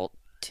adult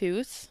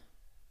tooth.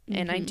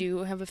 And I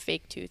do have a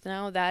fake tooth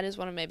now. That is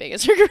one of my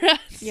biggest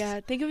regrets. Yeah,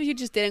 think of if you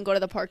just didn't go to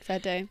the park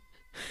that day.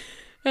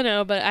 I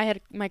know,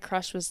 but my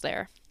crush was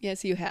there.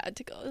 Yes, you had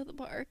to go to the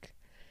park.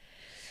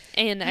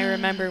 And I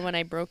remember when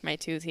I broke my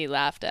tooth, he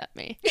laughed at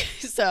me.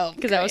 So,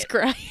 because I was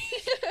crying.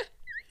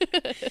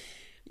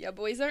 Yeah,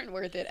 boys aren't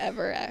worth it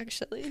ever,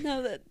 actually.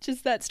 No,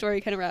 that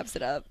story kind of wraps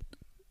it up.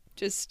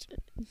 Just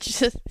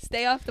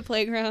stay off the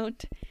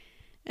playground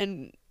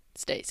and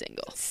stay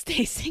single.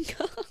 Stay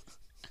single.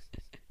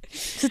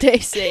 Stay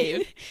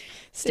safe.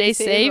 Stay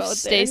safe,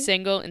 stay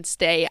single, and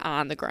stay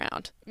on the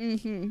ground.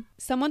 Mm-hmm.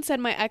 Someone said,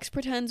 my ex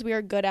pretends we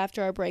are good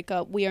after our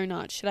breakup. We are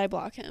not. Should I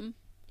block him?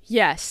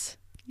 Yes.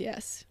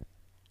 Yes.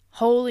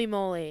 Holy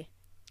moly.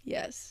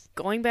 Yes.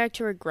 Going back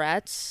to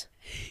regrets,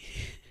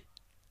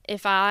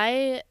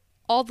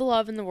 all the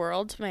love in the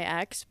world to my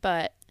ex,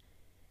 but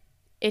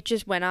it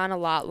just went on a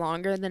lot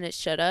longer than it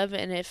should have,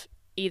 and if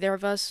either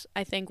of us,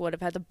 I think, would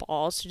have had the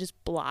balls to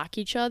just block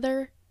each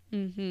other,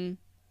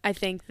 I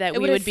think that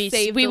we would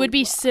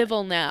be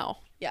civil now.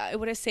 Yeah, it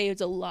would have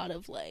saved a lot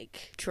of,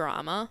 like,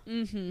 drama.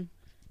 Mm-hmm.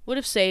 Would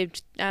have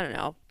saved, I don't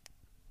know,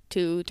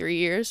 2-3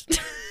 years.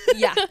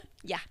 Yeah.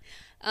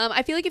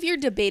 I feel like if you're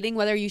debating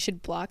whether you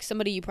should block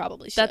somebody, you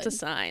probably should. That's a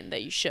sign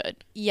that you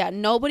should. Yeah,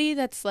 nobody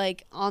that's,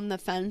 like, on the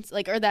fence,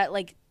 like, or that,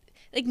 like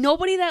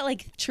nobody that,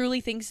 like,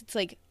 truly thinks it's,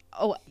 like,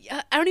 oh,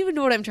 I don't even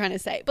know what I'm trying to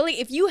say. But, like,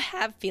 if you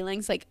have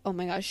feelings like, oh,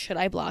 my gosh, should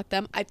I block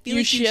them? I feel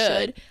like you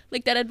should.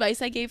 Like, that advice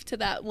I gave to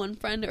that one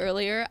friend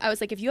earlier, I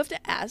was like, if you have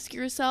to ask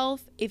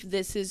yourself if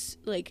this is,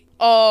 like...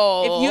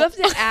 Oh. If you have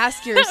to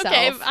ask yourself...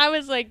 Okay, I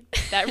was like,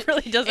 that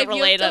really doesn't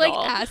relate at all. If you have to,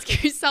 like,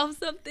 ask yourself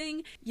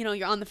something, you know,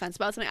 you're on the fence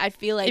about something, I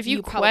feel like if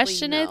you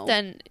question it,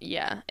 then,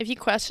 yeah. If you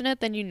question it,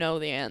 then you know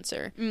the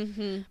answer.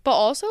 Mm-hmm. But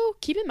also,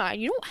 keep in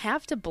mind, you don't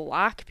have to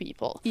block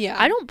people. Yeah.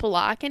 I don't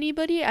block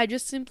anybody. I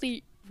just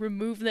simply...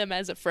 remove them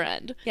as a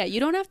friend. Yeah, you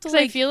don't have to,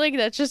 like... I feel like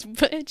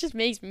it just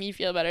makes me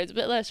feel better. It's a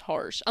bit less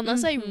harsh.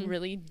 Unless I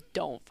really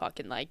don't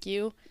fucking like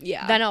you.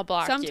 Yeah. Then I'll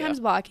block you. Sometimes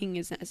blocking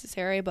is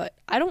necessary, but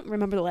I don't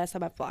remember the last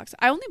time I've blocked.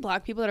 I only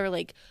block people that are,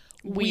 like,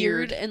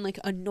 weird and, like,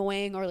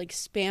 annoying or, like,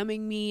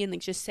 spamming me and,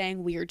 like, just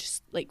saying weird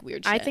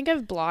shit. I think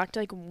I've blocked,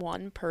 like,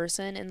 one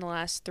person in the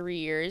last 3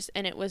 years,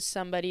 and it was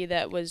somebody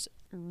that was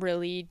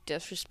really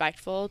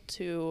disrespectful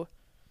to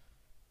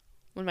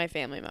one of my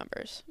family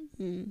members.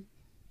 Mm-hmm.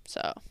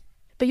 So...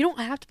 But you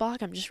don't have to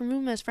block him. Just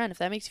remove him as a friend if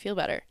that makes you feel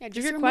better. Yeah, if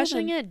you're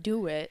questioning it,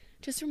 do it.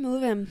 Just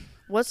remove him.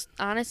 What's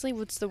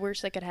the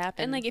worst that could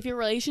happen? And, like, if your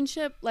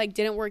relationship, like,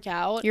 didn't work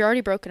out... You're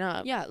already broken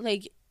up. Yeah,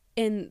 like,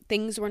 and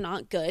things were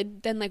not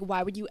good, then, like,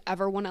 why would you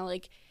ever want to,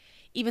 like...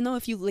 Even though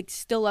if you, like,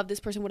 still love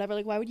this person, whatever,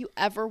 like, why would you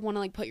ever want to,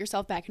 like, put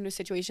yourself back into a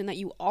situation that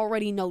you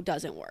already know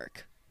doesn't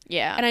work?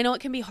 Yeah. And I know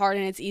it can be hard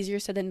and it's easier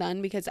said than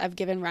done because I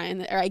gave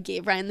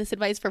Ryan this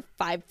advice for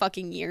 5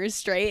 fucking years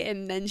straight,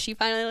 and then she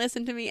finally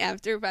listened to me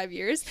after 5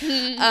 years.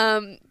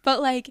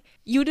 But like,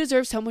 you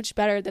deserve so much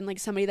better than like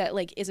somebody that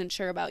like isn't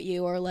sure about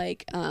you, or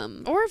like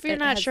or if you're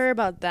not sure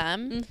about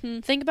them. Mm-hmm.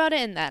 Think about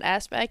it in that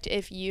aspect.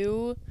 If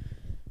you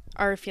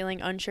are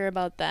feeling unsure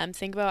about them,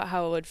 think about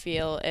how it would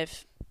feel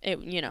if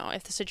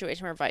if the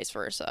situation were vice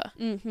versa.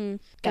 Mm-hmm.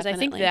 Because I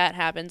think that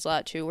happens a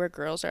lot too, where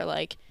girls are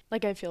like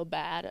I feel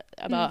bad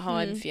about how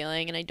I'm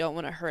feeling and I don't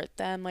want to hurt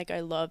them. Like, I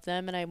love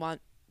them and I want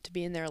to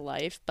be in their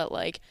life, but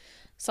like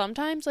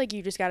sometimes like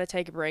you just got to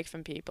take a break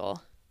from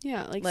people.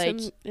 Yeah, like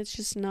it's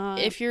just not.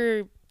 If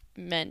you're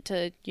meant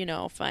to,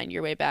 find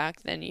your way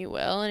back, then you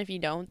will, and if you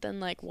don't, then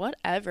like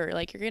whatever.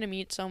 Like, you're gonna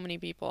meet so many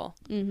people.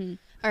 Mm-hmm.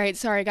 All right,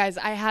 sorry guys,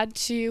 I had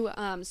to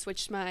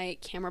switch my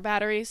camera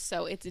batteries,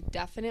 so it's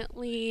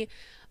definitely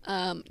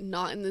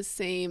not in the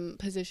same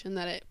position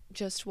that it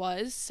just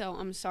was. So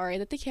I'm sorry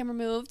that the camera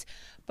moved,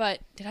 but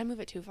did I move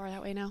it too far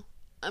that way now?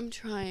 I'm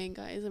trying,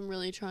 guys. I'm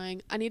really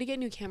trying. I need to get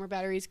new camera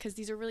batteries because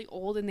these are really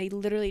old and they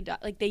literally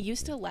like they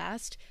used to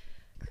last.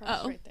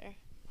 Oh, right there.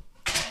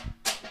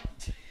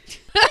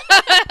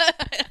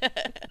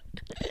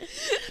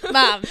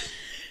 Mom,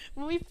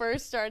 when we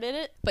first started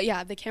it. But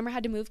yeah, the camera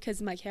had to move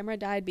because my camera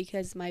died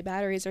because my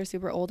batteries are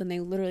super old and they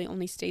literally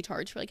only stay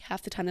charged for like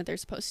half the time that they're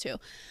supposed to.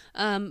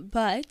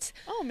 But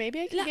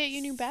maybe I can get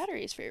you new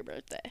batteries for your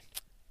birthday.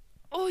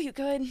 Oh, you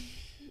could.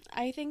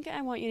 I think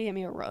I want you to get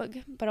me a rug,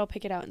 but I'll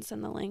pick it out and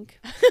send the link.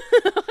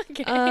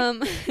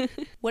 Okay.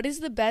 What is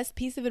the best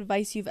piece of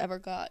advice you've ever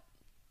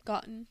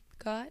gotten?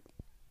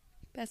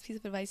 Best piece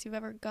of advice you've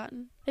ever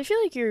gotten? I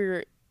feel like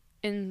you're,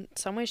 in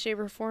some way, shape,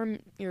 or form,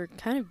 you're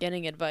kind of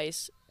getting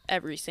advice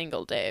every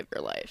single day of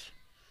your life.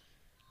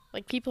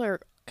 Like, people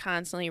are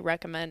constantly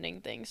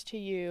recommending things to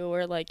you,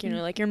 or like,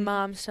 like your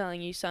mom's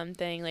telling you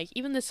something, like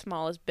even the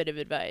smallest bit of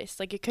advice.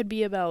 Like, it could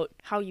be about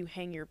how you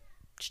hang your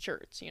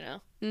shirts,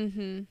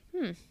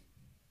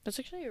 That's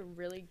actually a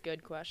really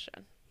good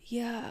question.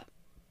 Yeah.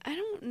 I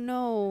don't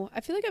know.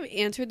 I feel like I've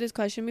answered this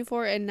question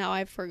before and now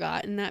I've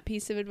forgotten that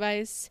piece of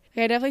advice.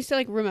 Like, I definitely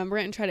still remember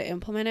it and try to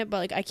implement it,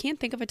 but I can't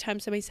think of a time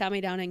somebody sat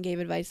me down and gave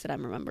advice that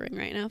I'm remembering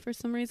right now for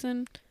some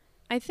reason.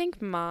 I think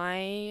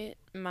my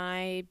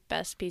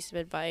best piece of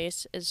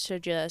advice is to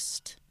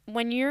just,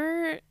 when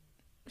you're,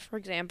 for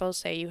example,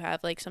 say you have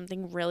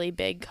something really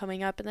big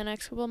coming up in the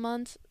next couple of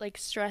months,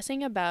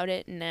 stressing about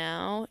it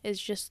now is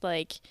just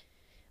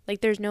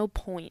there's no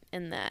point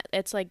in that.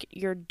 It's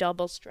you're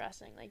double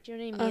stressing. Do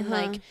you know what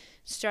I mean?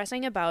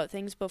 Stressing about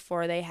things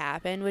before they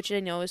happen, which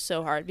I know is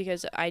so hard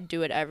because I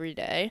do it every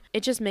day.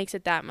 It just makes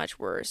it that much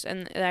worse.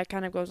 And that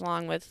kind of goes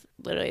along with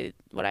literally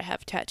what I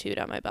have tattooed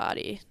on my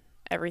body.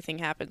 Everything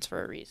happens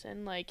for a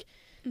reason.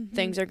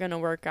 Things are going to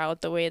work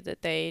out the way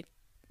that they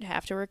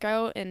have to work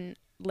out. And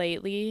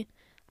lately,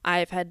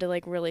 I've had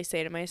to really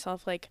say to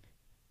myself,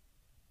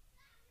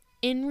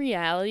 in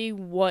reality,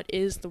 what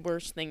is the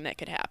worst thing that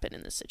could happen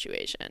in this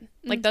situation?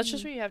 That's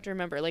just what you have to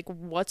remember.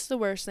 What's the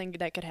worst thing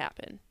that could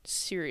happen?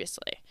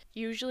 Seriously.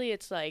 Usually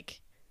it's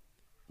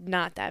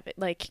not that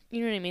big.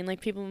 You know what I mean?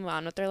 People move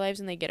on with their lives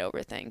and they get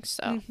over things.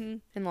 So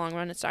in the long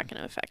run, it's not going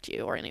to affect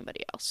you or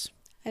anybody else.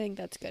 I think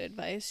that's good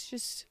advice.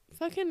 Just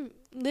fucking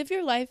live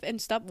your life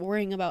and stop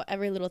worrying about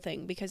every little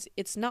thing, because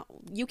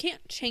you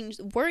can't change.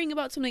 Worrying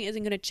about something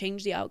isn't going to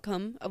change the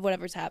outcome of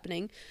whatever's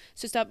happening.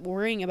 So stop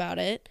worrying about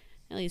it.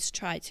 At least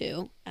try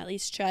to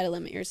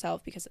limit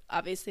yourself, because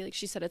obviously, like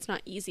she said, it's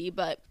not easy,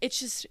 but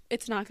it's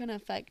not going to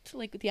affect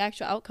the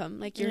actual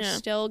outcome. You're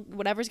still,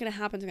 whatever's going to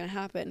happen is going to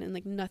happen.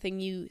 And nothing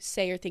you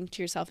say or think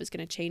to yourself is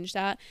going to change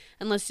that,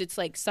 unless it's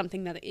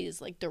something that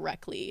is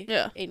directly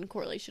in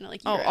correlation to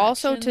your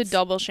also actions. To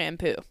double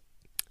shampoo.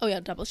 Oh yeah,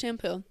 double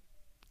shampoo.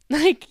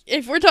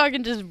 If we're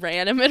talking just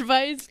random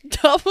advice,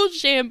 double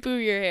shampoo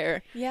your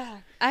hair. Yeah.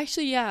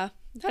 Actually, yeah.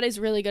 That is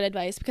really good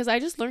advice, because I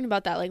just learned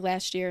about that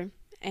last year,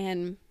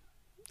 and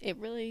it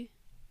really...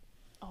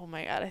 Oh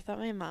my god, I thought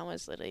my mom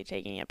was literally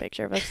taking a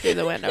picture of us through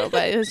the window,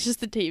 but it was just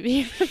the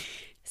TV.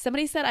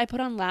 Somebody said, I put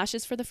on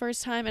lashes for the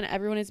first time and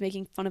everyone is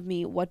making fun of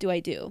me. What do I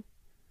do?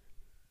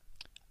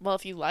 Well,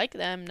 if you like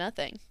them,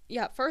 nothing.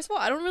 Yeah, first of all,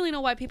 I don't really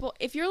know why people...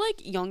 If you're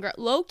younger,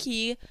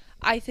 low-key,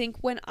 I think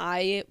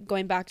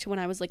going back to when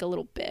I was a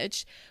little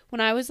bitch,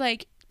 when I was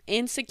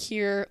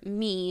insecure,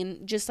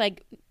 mean, just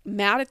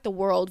mad at the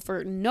world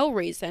for no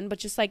reason, but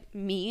just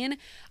mean,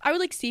 I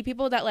would see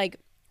people that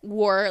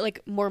wore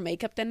more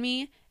makeup than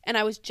me, and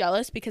I was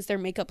jealous because their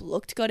makeup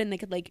looked good and they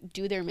could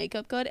do their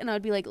makeup good, and I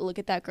would be look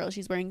at that girl,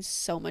 she's wearing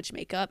so much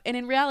makeup. And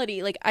in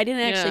reality, I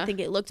didn't actually think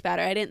it looked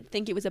better. I didn't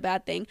think it was a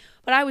bad thing,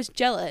 but I was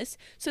jealous.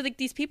 So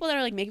these people that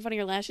are making fun of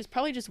your lashes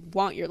probably just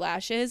want your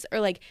lashes, or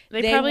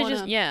they probably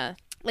wanna,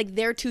 just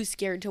they're too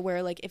scared to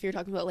wear if you're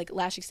talking about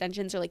lash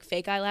extensions or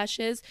fake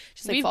eyelashes,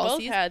 just we falsies.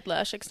 Both had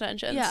lash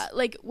extensions. Yeah,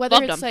 whether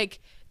Loved it's them.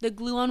 The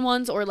glue-on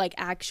ones or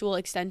actual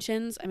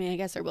extensions. I mean, I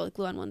guess they're both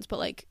glue-on ones,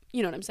 but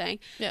you know what I'm saying?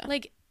 Yeah.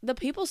 The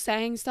people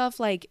saying stuff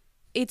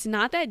it's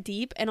not that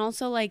deep, and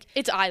also like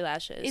It's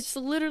eyelashes. it's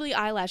literally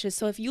eyelashes.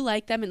 So if you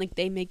like them and like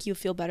they make you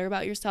feel better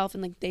about yourself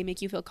and like they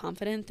make you feel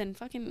confident, then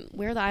fucking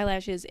wear the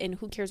eyelashes, and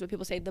who cares what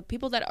people say. The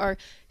people that are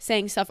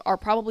saying stuff are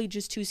probably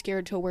just too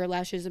scared to wear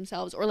lashes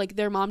themselves, or like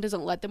their mom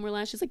doesn't let them wear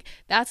lashes. Like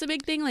that's a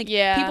big thing. Like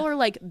people are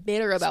like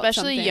bitter about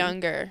especially something.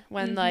 younger,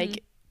 when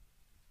like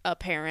a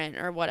parent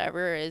or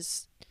whatever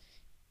is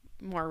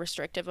more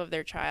restrictive of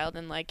their child,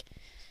 and like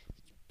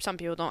some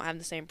people don't have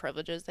the same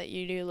privileges that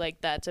you do.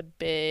 Like that's a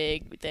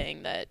big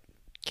thing that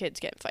kids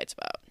get in fights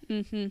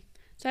about.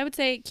 So I would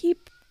say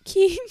keep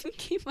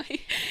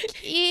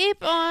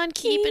on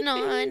keeping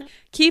on.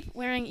 Keep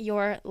wearing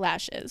your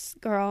lashes,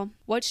 girl.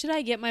 What should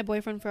I get my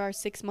boyfriend for our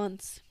 6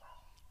 months?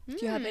 Do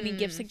you have any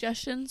gift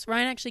suggestions?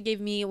 Ryan actually gave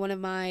me one of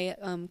my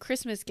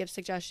Christmas gift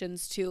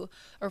suggestions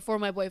for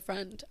my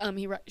boyfriend.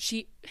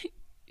 She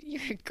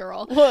you're a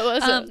girl. What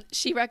was it?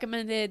 She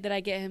recommended that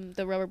I get him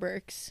the rubber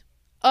Birks.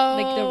 Oh,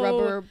 Like the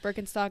rubber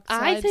Birkenstock slides.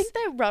 I think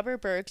that rubber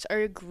Birks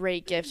are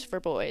great gifts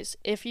for boys.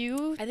 I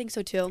think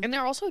so too. And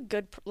they're also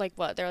good, like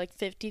what? They're like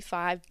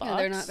 $55. Yeah,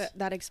 they're not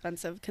that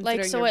expensive.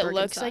 Like, so your it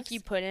looks like Birkenstocks. you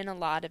put in a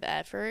lot of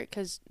effort,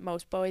 because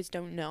most boys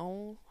don't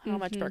know how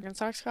much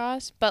Birkenstocks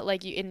cost. But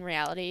like in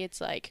reality, it's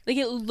like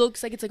it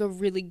looks like it's like a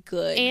really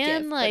good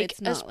and gift, like but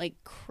it's not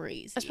like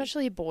crazy.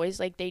 especially boys,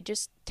 like they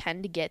just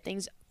tend to get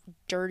things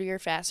dirtier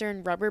faster,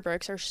 and rubber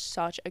Birks are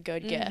such a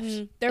good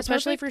gift. They're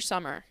especially perfect for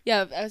summer.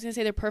 Yeah, I was gonna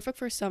say they're perfect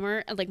for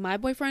summer. And like my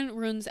boyfriend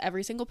ruins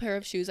every single pair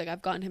of shoes. Like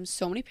I've gotten him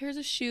so many pairs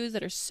of shoes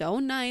that are so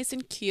nice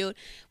and cute.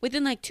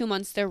 Within like 2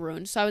 months, they're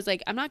ruined. So I was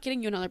like, I'm not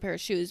getting you another pair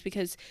of shoes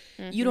because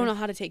you don't know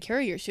how to take care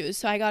of your shoes.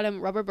 So I got him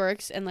rubber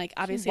Birks, and like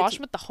obviously Wash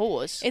them with the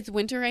hose. it's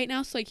winter right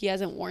now, so like he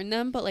hasn't worn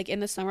them. But like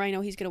in the summer, I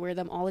know he's gonna wear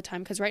them all the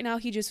time because right now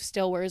he just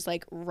still wears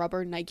like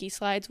rubber Nike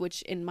slides,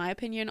 which in my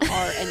opinion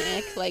are an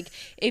ick. Like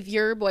if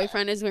your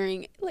boyfriend is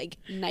wearing like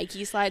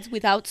Nike slides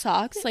without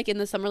socks, like in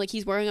the summer, like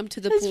he's wearing them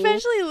to the pool.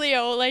 Especially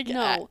Leo, like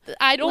No.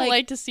 I don't Like,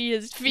 like to see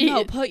his feet.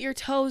 No, put your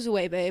toes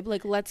away, babe.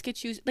 Like let's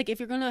get you like if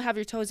you're gonna have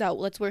your toes out,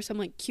 let's wear some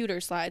like cuter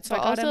slides. So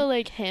But I got also him.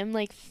 like him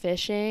like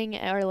fishing,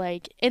 or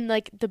like in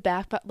like the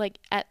back, but like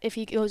if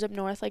he goes up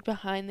north, like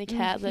behind the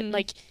cat,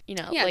 like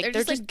Yeah, like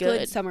they're just like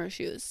good summer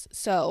shoes.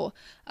 So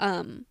yeah,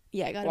 I got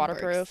him Birks.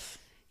 waterproof.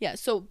 Yeah,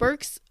 so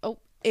Birks. Oh,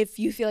 if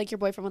you feel like your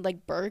boyfriend would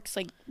like Birks,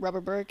 like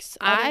rubber Birks.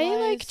 I like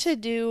Otherwise- to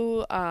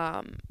do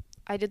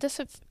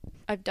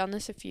I've done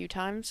this a few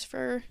times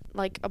for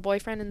like a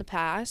boyfriend in the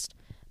past.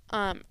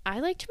 I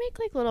like to make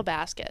like little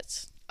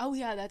baskets. Oh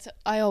yeah,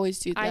 I always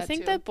do that. I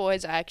think too. that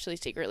boys actually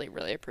secretly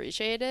really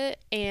appreciate it,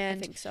 I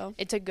and think so.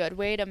 it's a good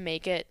way to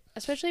make it,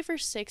 especially for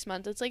 6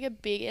 months. It's like a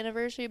big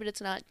anniversary, but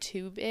it's not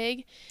too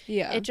big.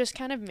 Yeah. It just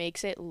kind of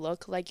makes it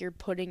look like you're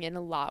putting in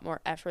a lot more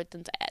effort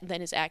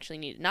than is actually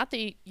needed. Not that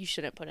you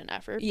shouldn't put in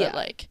effort, Yeah. but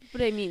like,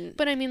 but I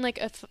mean,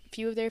 like a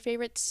few of their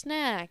favorite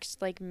snacks,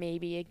 like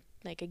maybe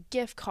a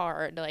gift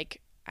card,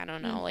 like I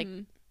don't know, like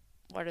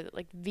what are they,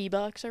 like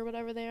V-Bucks or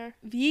whatever they are.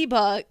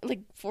 V-Buck, like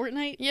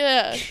Fortnite.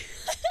 Yeah.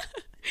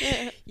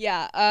 Yeah.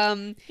 Yeah.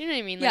 You know what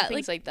I mean? Yeah, Like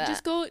things like that.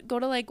 Just go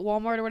to like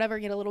Walmart or whatever,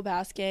 get a little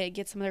basket,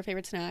 get some of their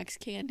favorite snacks,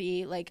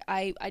 candy. Like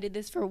I did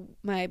this for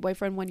my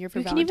boyfriend one year for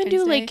you can Valentine's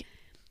even do Day. like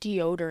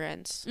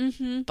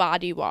deodorants,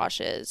 body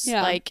washes.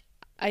 Yeah. Like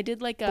I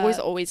did like boys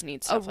a always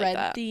need stuff like red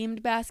that.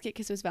 themed basket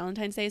because it was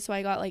Valentine's Day. So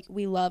I got like,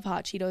 we love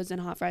hot Cheetos and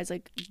hot fries.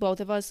 Like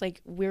both of us,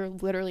 like we're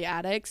literally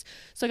addicts.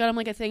 So I got him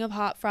like a thing of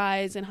hot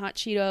fries and hot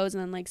Cheetos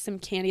and then like some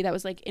candy that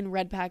was like in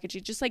red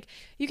packaging. Just like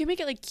you can make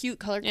it like cute,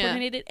 color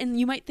coordinated. And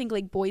you might think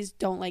like boys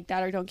don't like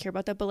that or don't care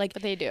about that, but like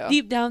But they do.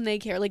 deep down they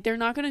care. Like they're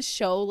not gonna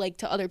show like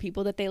to other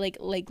people that they like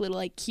little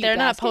like cute. They're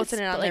not baskets, posting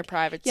it on but, their like,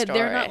 private yeah, story.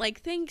 they're not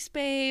like, thanks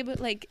babe,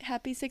 like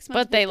happy 6 months.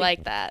 But they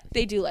like that.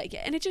 They do like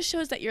it, and it just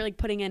shows that you're like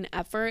putting in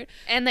effort.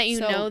 And that you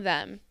So- know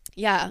them.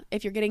 Yeah,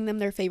 if you're getting them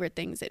their favorite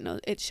things,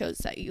 it shows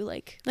that you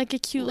like Like a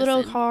cute little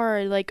Listen.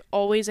 card, like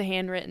always a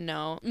handwritten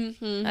note.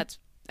 Mm-hmm. That's,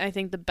 I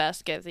think, the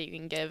best gift that you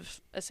can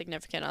give a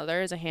significant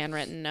other is a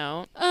handwritten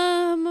note.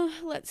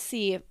 Let's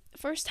see.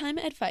 First time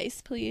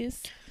advice,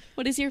 please.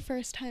 What is your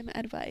first time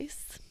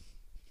advice?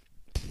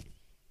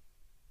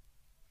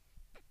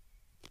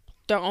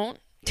 Don't.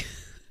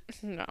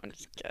 No, I'm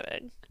just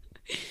kidding.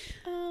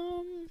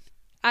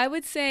 I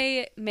would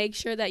say make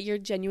sure that you're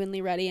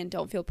genuinely ready and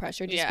don't feel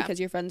pressured just Yeah. because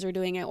your friends are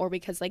doing it or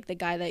because like the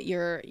guy that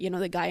you're,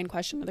 the guy in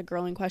question or the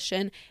girl in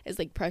question is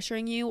like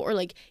pressuring you, or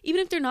like even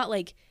if they're not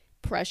like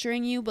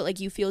pressuring you, but like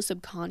you feel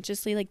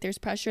subconsciously like there's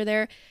pressure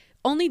there.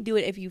 Only do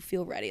it if you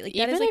feel ready. Like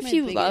that Even is, like, if my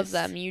you love biggest-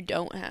 them, you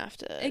don't have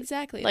to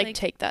Exactly. like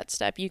take that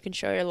step. You can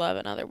show your love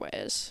in other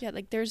ways. Yeah,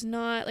 like there's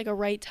not like a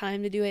right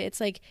time to do it. It's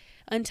like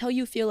until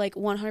you feel like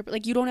 100,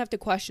 like you don't have to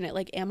question it.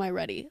 Like, am I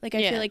ready? Like I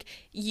Yeah. feel like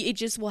it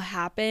just will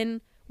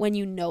happen when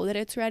you know that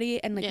it's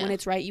ready, and like when Yeah.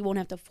 it's right, you won't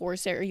have to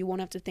force it or you won't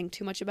have to think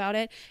too much about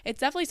it. It's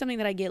definitely something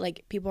that I get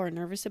like people are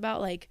nervous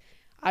about. Like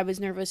I was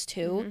nervous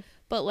too,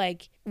 but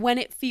like when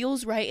it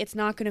feels right, it's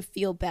not gonna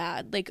feel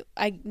bad. Like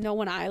I know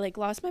when I like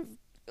lost my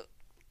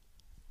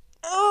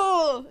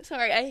Oh,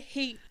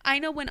 sorry. I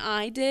know when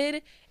I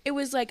did, it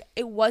was like,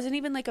 it wasn't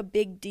even like a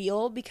big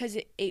deal because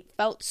it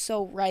felt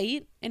so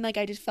right. And like,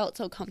 I just felt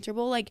so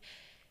comfortable. Like,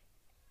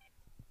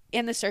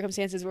 and the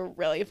circumstances were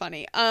really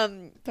funny.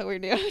 But we're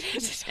new.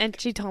 And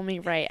she told me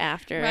right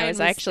after. Ryan I was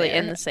was actually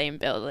there. in the same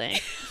building.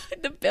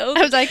 The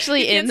building. I was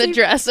actually in the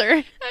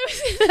dresser.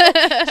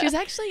 She was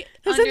actually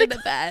was under in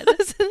the bed. I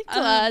was in the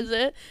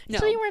closet. no.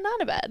 So you were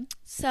not a bed.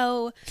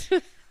 So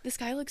this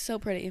guy looks so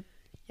pretty.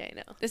 Yeah, I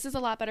know. This is a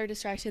lot better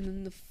distraction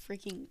than the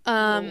freaking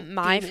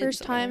My demons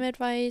first time over there.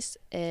 advice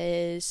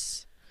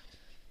is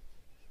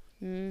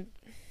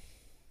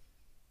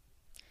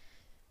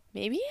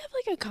maybe have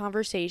like a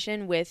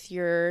conversation with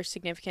your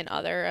significant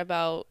other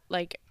about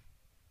like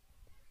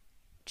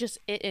just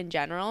it in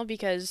general,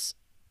 because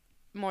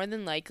more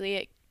than likely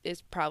it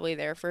is probably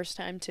their first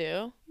time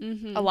too.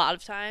 Mm-hmm. A lot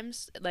of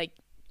times, like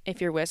if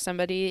you're with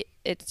somebody,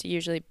 it's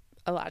usually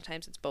a lot of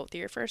times it's both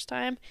your first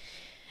time.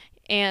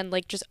 And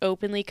like just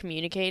openly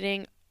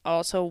communicating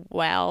also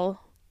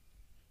while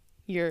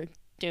you're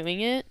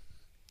doing it,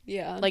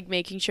 Yeah. like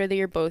making sure that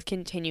you're both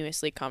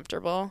continuously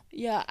comfortable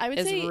Yeah, I would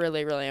is say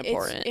really, really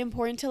important. it's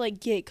important to like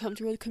get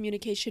comfortable with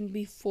communication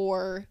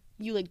before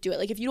you like do it.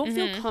 Like if you don't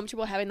feel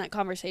comfortable having that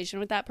conversation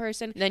with that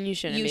person, Then you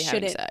shouldn't be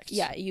having sex.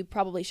 Yeah, you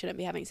probably shouldn't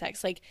be having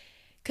sex. Like,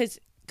 because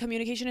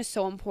communication is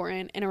so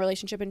important in a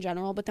relationship in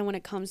general, but then when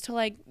it comes to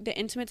like the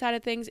intimate side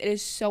of things, it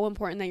is so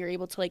important that you're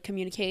able to like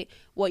communicate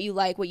what you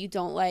like, what you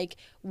don't like,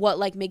 what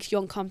like makes you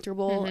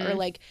uncomfortable, or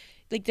like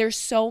there's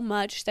so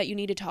much that you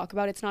need to talk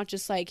about. It's not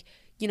just like,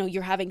 you know,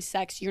 you're having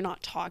sex, you're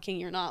not talking,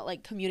 you're not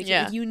like communicating.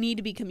 Yeah. Like, you need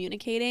to be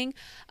communicating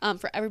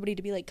for everybody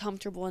to be like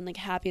comfortable and like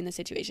happy in the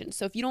situation.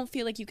 So if you don't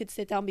feel like you could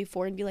sit down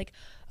before and be like,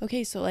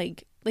 okay, so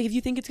like if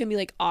you think it's gonna be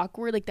like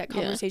awkward, like that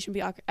conversation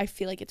be awkward, I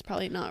feel like it's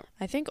probably not.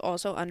 I think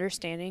also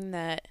understanding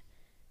that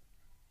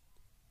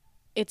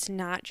it's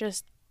not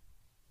just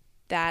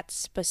that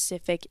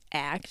specific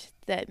act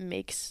that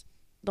makes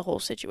the whole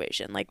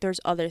situation. Like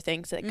there's other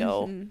things that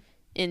go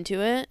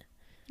into it.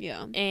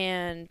 Yeah.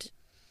 And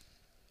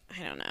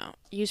I don't know.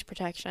 Use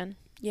protection.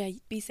 Yeah,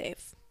 be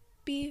safe.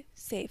 Be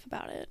safe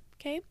about it,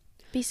 okay?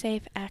 Be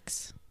safe,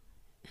 X.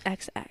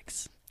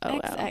 XX. Oh,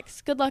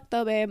 XX. Good luck,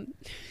 though, babe.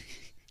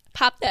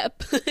 Pop that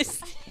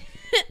puss.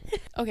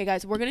 Okay,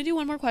 guys, we're going to do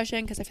one more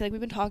question because I feel like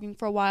we've been talking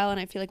for a while and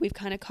I feel like we've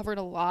kind of covered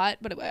a lot,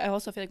 but I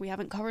also feel like we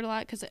haven't covered a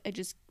lot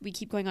because we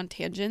keep going on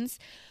tangents.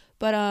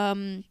 But,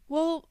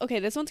 well, okay,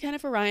 this one's kind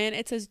of for Ryan.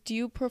 It says, do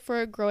you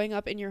prefer growing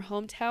up in your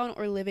hometown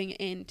or living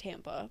in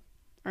Tampa?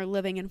 Or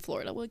living in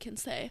Florida, we can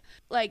say.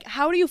 Like,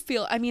 how do you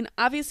feel? I mean,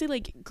 obviously,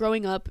 like,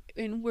 growing up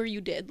in where you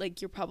did, like,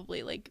 you're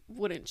probably, like,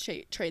 wouldn't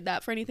trade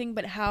that for anything.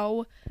 But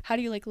how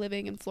do you like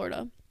living in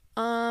Florida?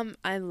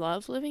 I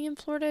love living in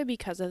Florida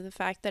because of the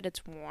fact that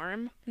it's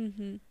warm.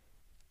 Mm-hmm.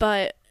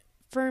 But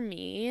for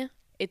me,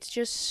 it's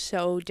just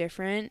so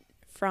different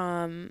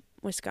from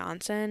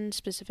Wisconsin,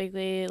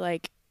 specifically.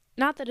 Like,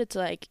 not that it's,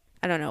 like,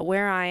 I don't know,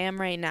 where I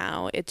am right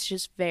now, it's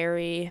just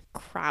very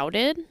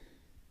crowded.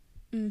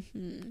 I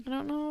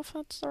don't know if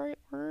that's the right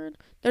word.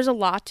 There's a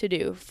lot to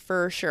do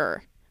for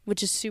sure,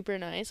 which is super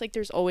nice. Like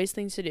there's always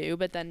things to do,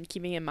 but then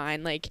keeping in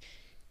mind like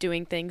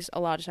doing things a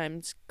lot of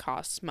times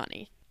costs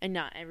money and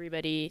not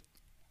everybody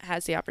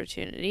has the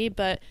opportunity.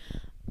 But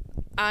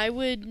I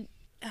don't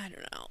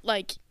know,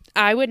 like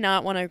I would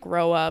not want to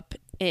grow up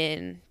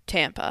in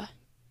Tampa.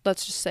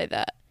 Let's just say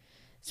that.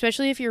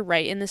 Especially if you're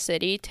right in the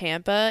city,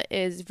 Tampa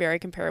is very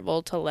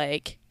comparable to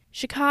like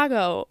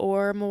Chicago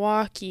or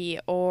Milwaukee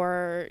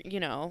or, you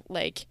know,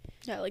 like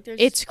there's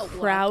it's a lot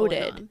going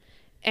crowded. on.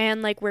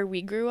 And like where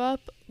we grew up,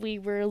 we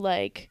were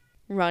like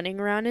running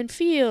around in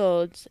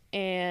fields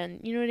and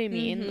you know what I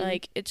mean?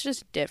 Like it's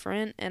just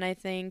different. And I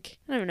think,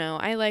 I don't know,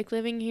 I like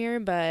living here,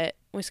 but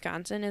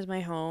Wisconsin is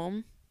my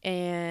home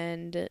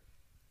and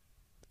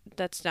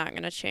that's not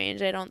going to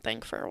change, I don't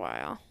think, for a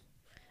while.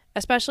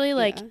 Especially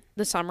like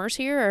the summers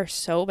here are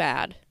so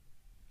bad.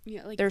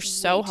 Yeah, like they're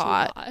so way too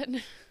hot.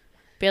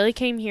 Bailey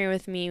came here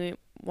with me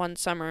one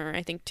summer,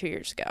 I think 2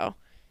 years ago,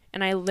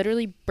 and I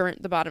literally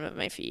burnt the bottom of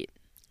my feet.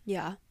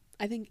 Yeah,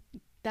 I think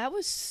that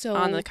was so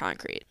on the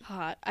concrete.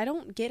 Hot. I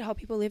don't get how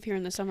people live here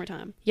in the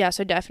summertime. Yeah,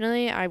 so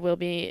definitely I will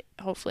be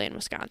hopefully in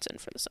Wisconsin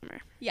for the summer.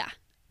 Yeah.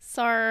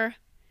 Sir.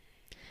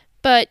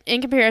 But in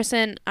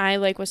comparison, I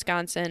like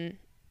Wisconsin.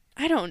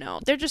 I don't know.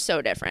 They're just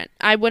so different.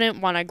 I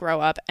wouldn't want to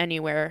grow up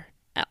anywhere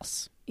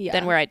else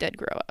than where I did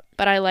grow up.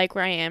 But I like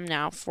where I am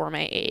now for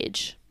my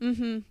age.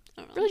 Mm-hmm.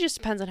 It really just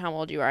depends on how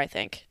old you are, I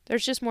think.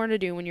 There's just more to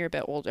do when you're a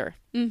bit older.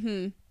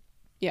 Mm-hmm.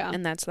 Yeah.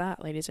 And that's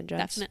that, ladies and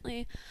gents.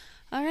 Definitely.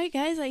 All right,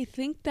 guys. I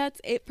think that's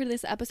it for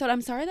this episode.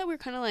 I'm sorry that we're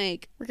kind of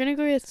like... We're going to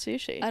go get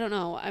sushi. I don't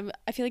know.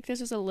 I feel like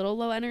this was a little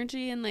low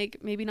energy and like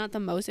maybe not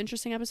the most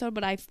interesting episode,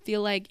 but I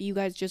feel like you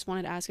guys just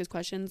wanted to ask us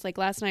questions. Like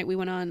last night we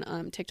went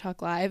on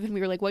TikTok Live and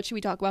we were like, what should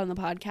we talk about in the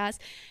podcast?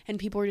 And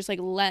people were just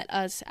like, let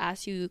us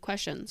ask you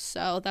questions.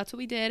 So that's what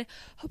we did.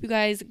 Hope you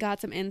guys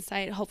got some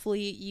insight.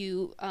 Hopefully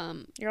you...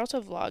 You're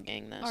also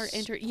vlogging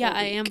this. Yeah,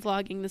 I am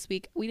vlogging this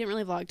week. We didn't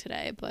really vlog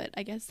today, but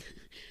I guess...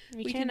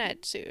 We can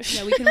at sushi.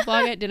 Yeah, we can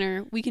vlog at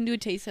dinner. We can do a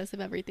taste test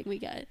of everything we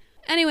get.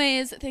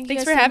 Anyways, thanks Thanks you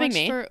guys for so having much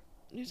me. for.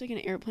 There's like an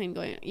airplane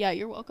going. Yeah,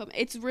 you're welcome.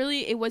 It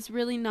was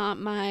really not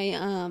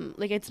my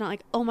like it's not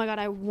like, oh my god,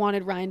 I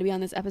wanted Ryan to be on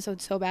this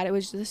episode so bad. It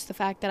was just the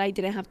fact that I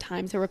didn't have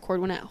time to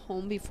record one at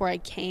home before I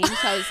came.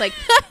 So I was like,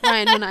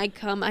 Ryan, when I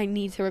come, I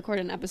need to record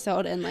an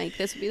episode, and like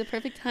this would be the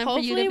perfect time for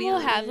you to Hopefully be we'll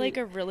on have it. like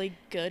a really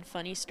good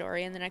funny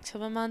story in the next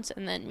couple of months,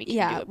 and then we can do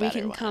yeah, a we better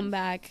can one. come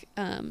back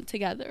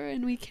together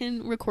and we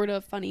can record a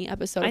funny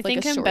episode. I of, like,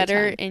 think a I'm story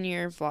better time. in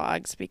your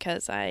vlogs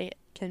because I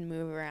can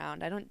move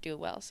around. I don't do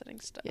well sitting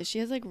still. Yeah, she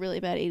has like really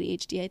bad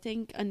ADHD. I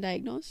think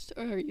undiagnosed,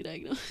 or are you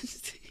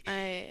diagnosed?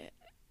 I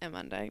am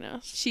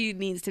undiagnosed. She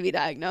needs to be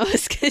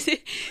diagnosed because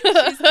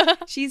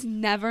she's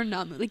never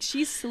not moving. Like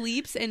she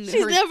sleeps and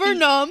She's never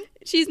numb.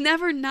 She's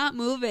never not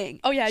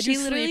moving. Oh yeah, I she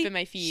do sleep and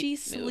my feet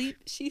move.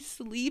 She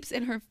sleeps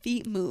and her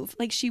feet move.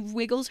 Like she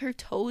wiggles her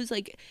toes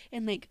like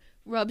and like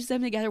rubs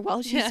them together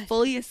while she's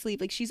fully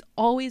asleep. Like she's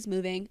always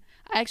moving.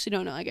 I actually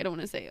don't know. Like I don't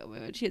want to say oh my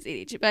god she has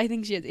ADHD, but I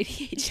think she has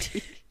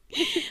ADHD.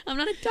 I'm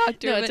not a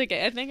doctor. No, it's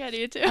okay. I think I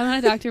do too. I'm not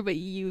a doctor, but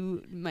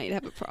you might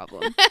have a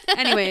problem.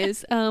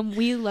 Anyways,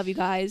 we love you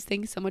guys.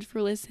 Thanks so much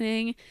for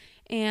listening,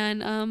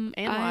 and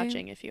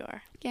watching if you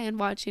are. Yeah, and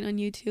watching on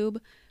YouTube.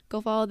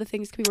 Go follow the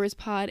Things Could Be Worse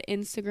Pod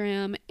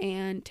Instagram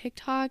and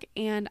TikTok,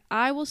 and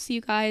I will see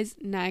you guys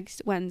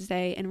next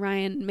Wednesday. And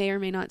Ryan may or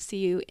may not see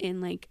you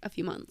in like a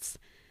few months.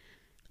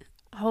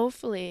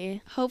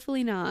 Hopefully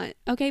Hopefully not.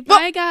 Okay,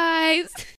 bye guys.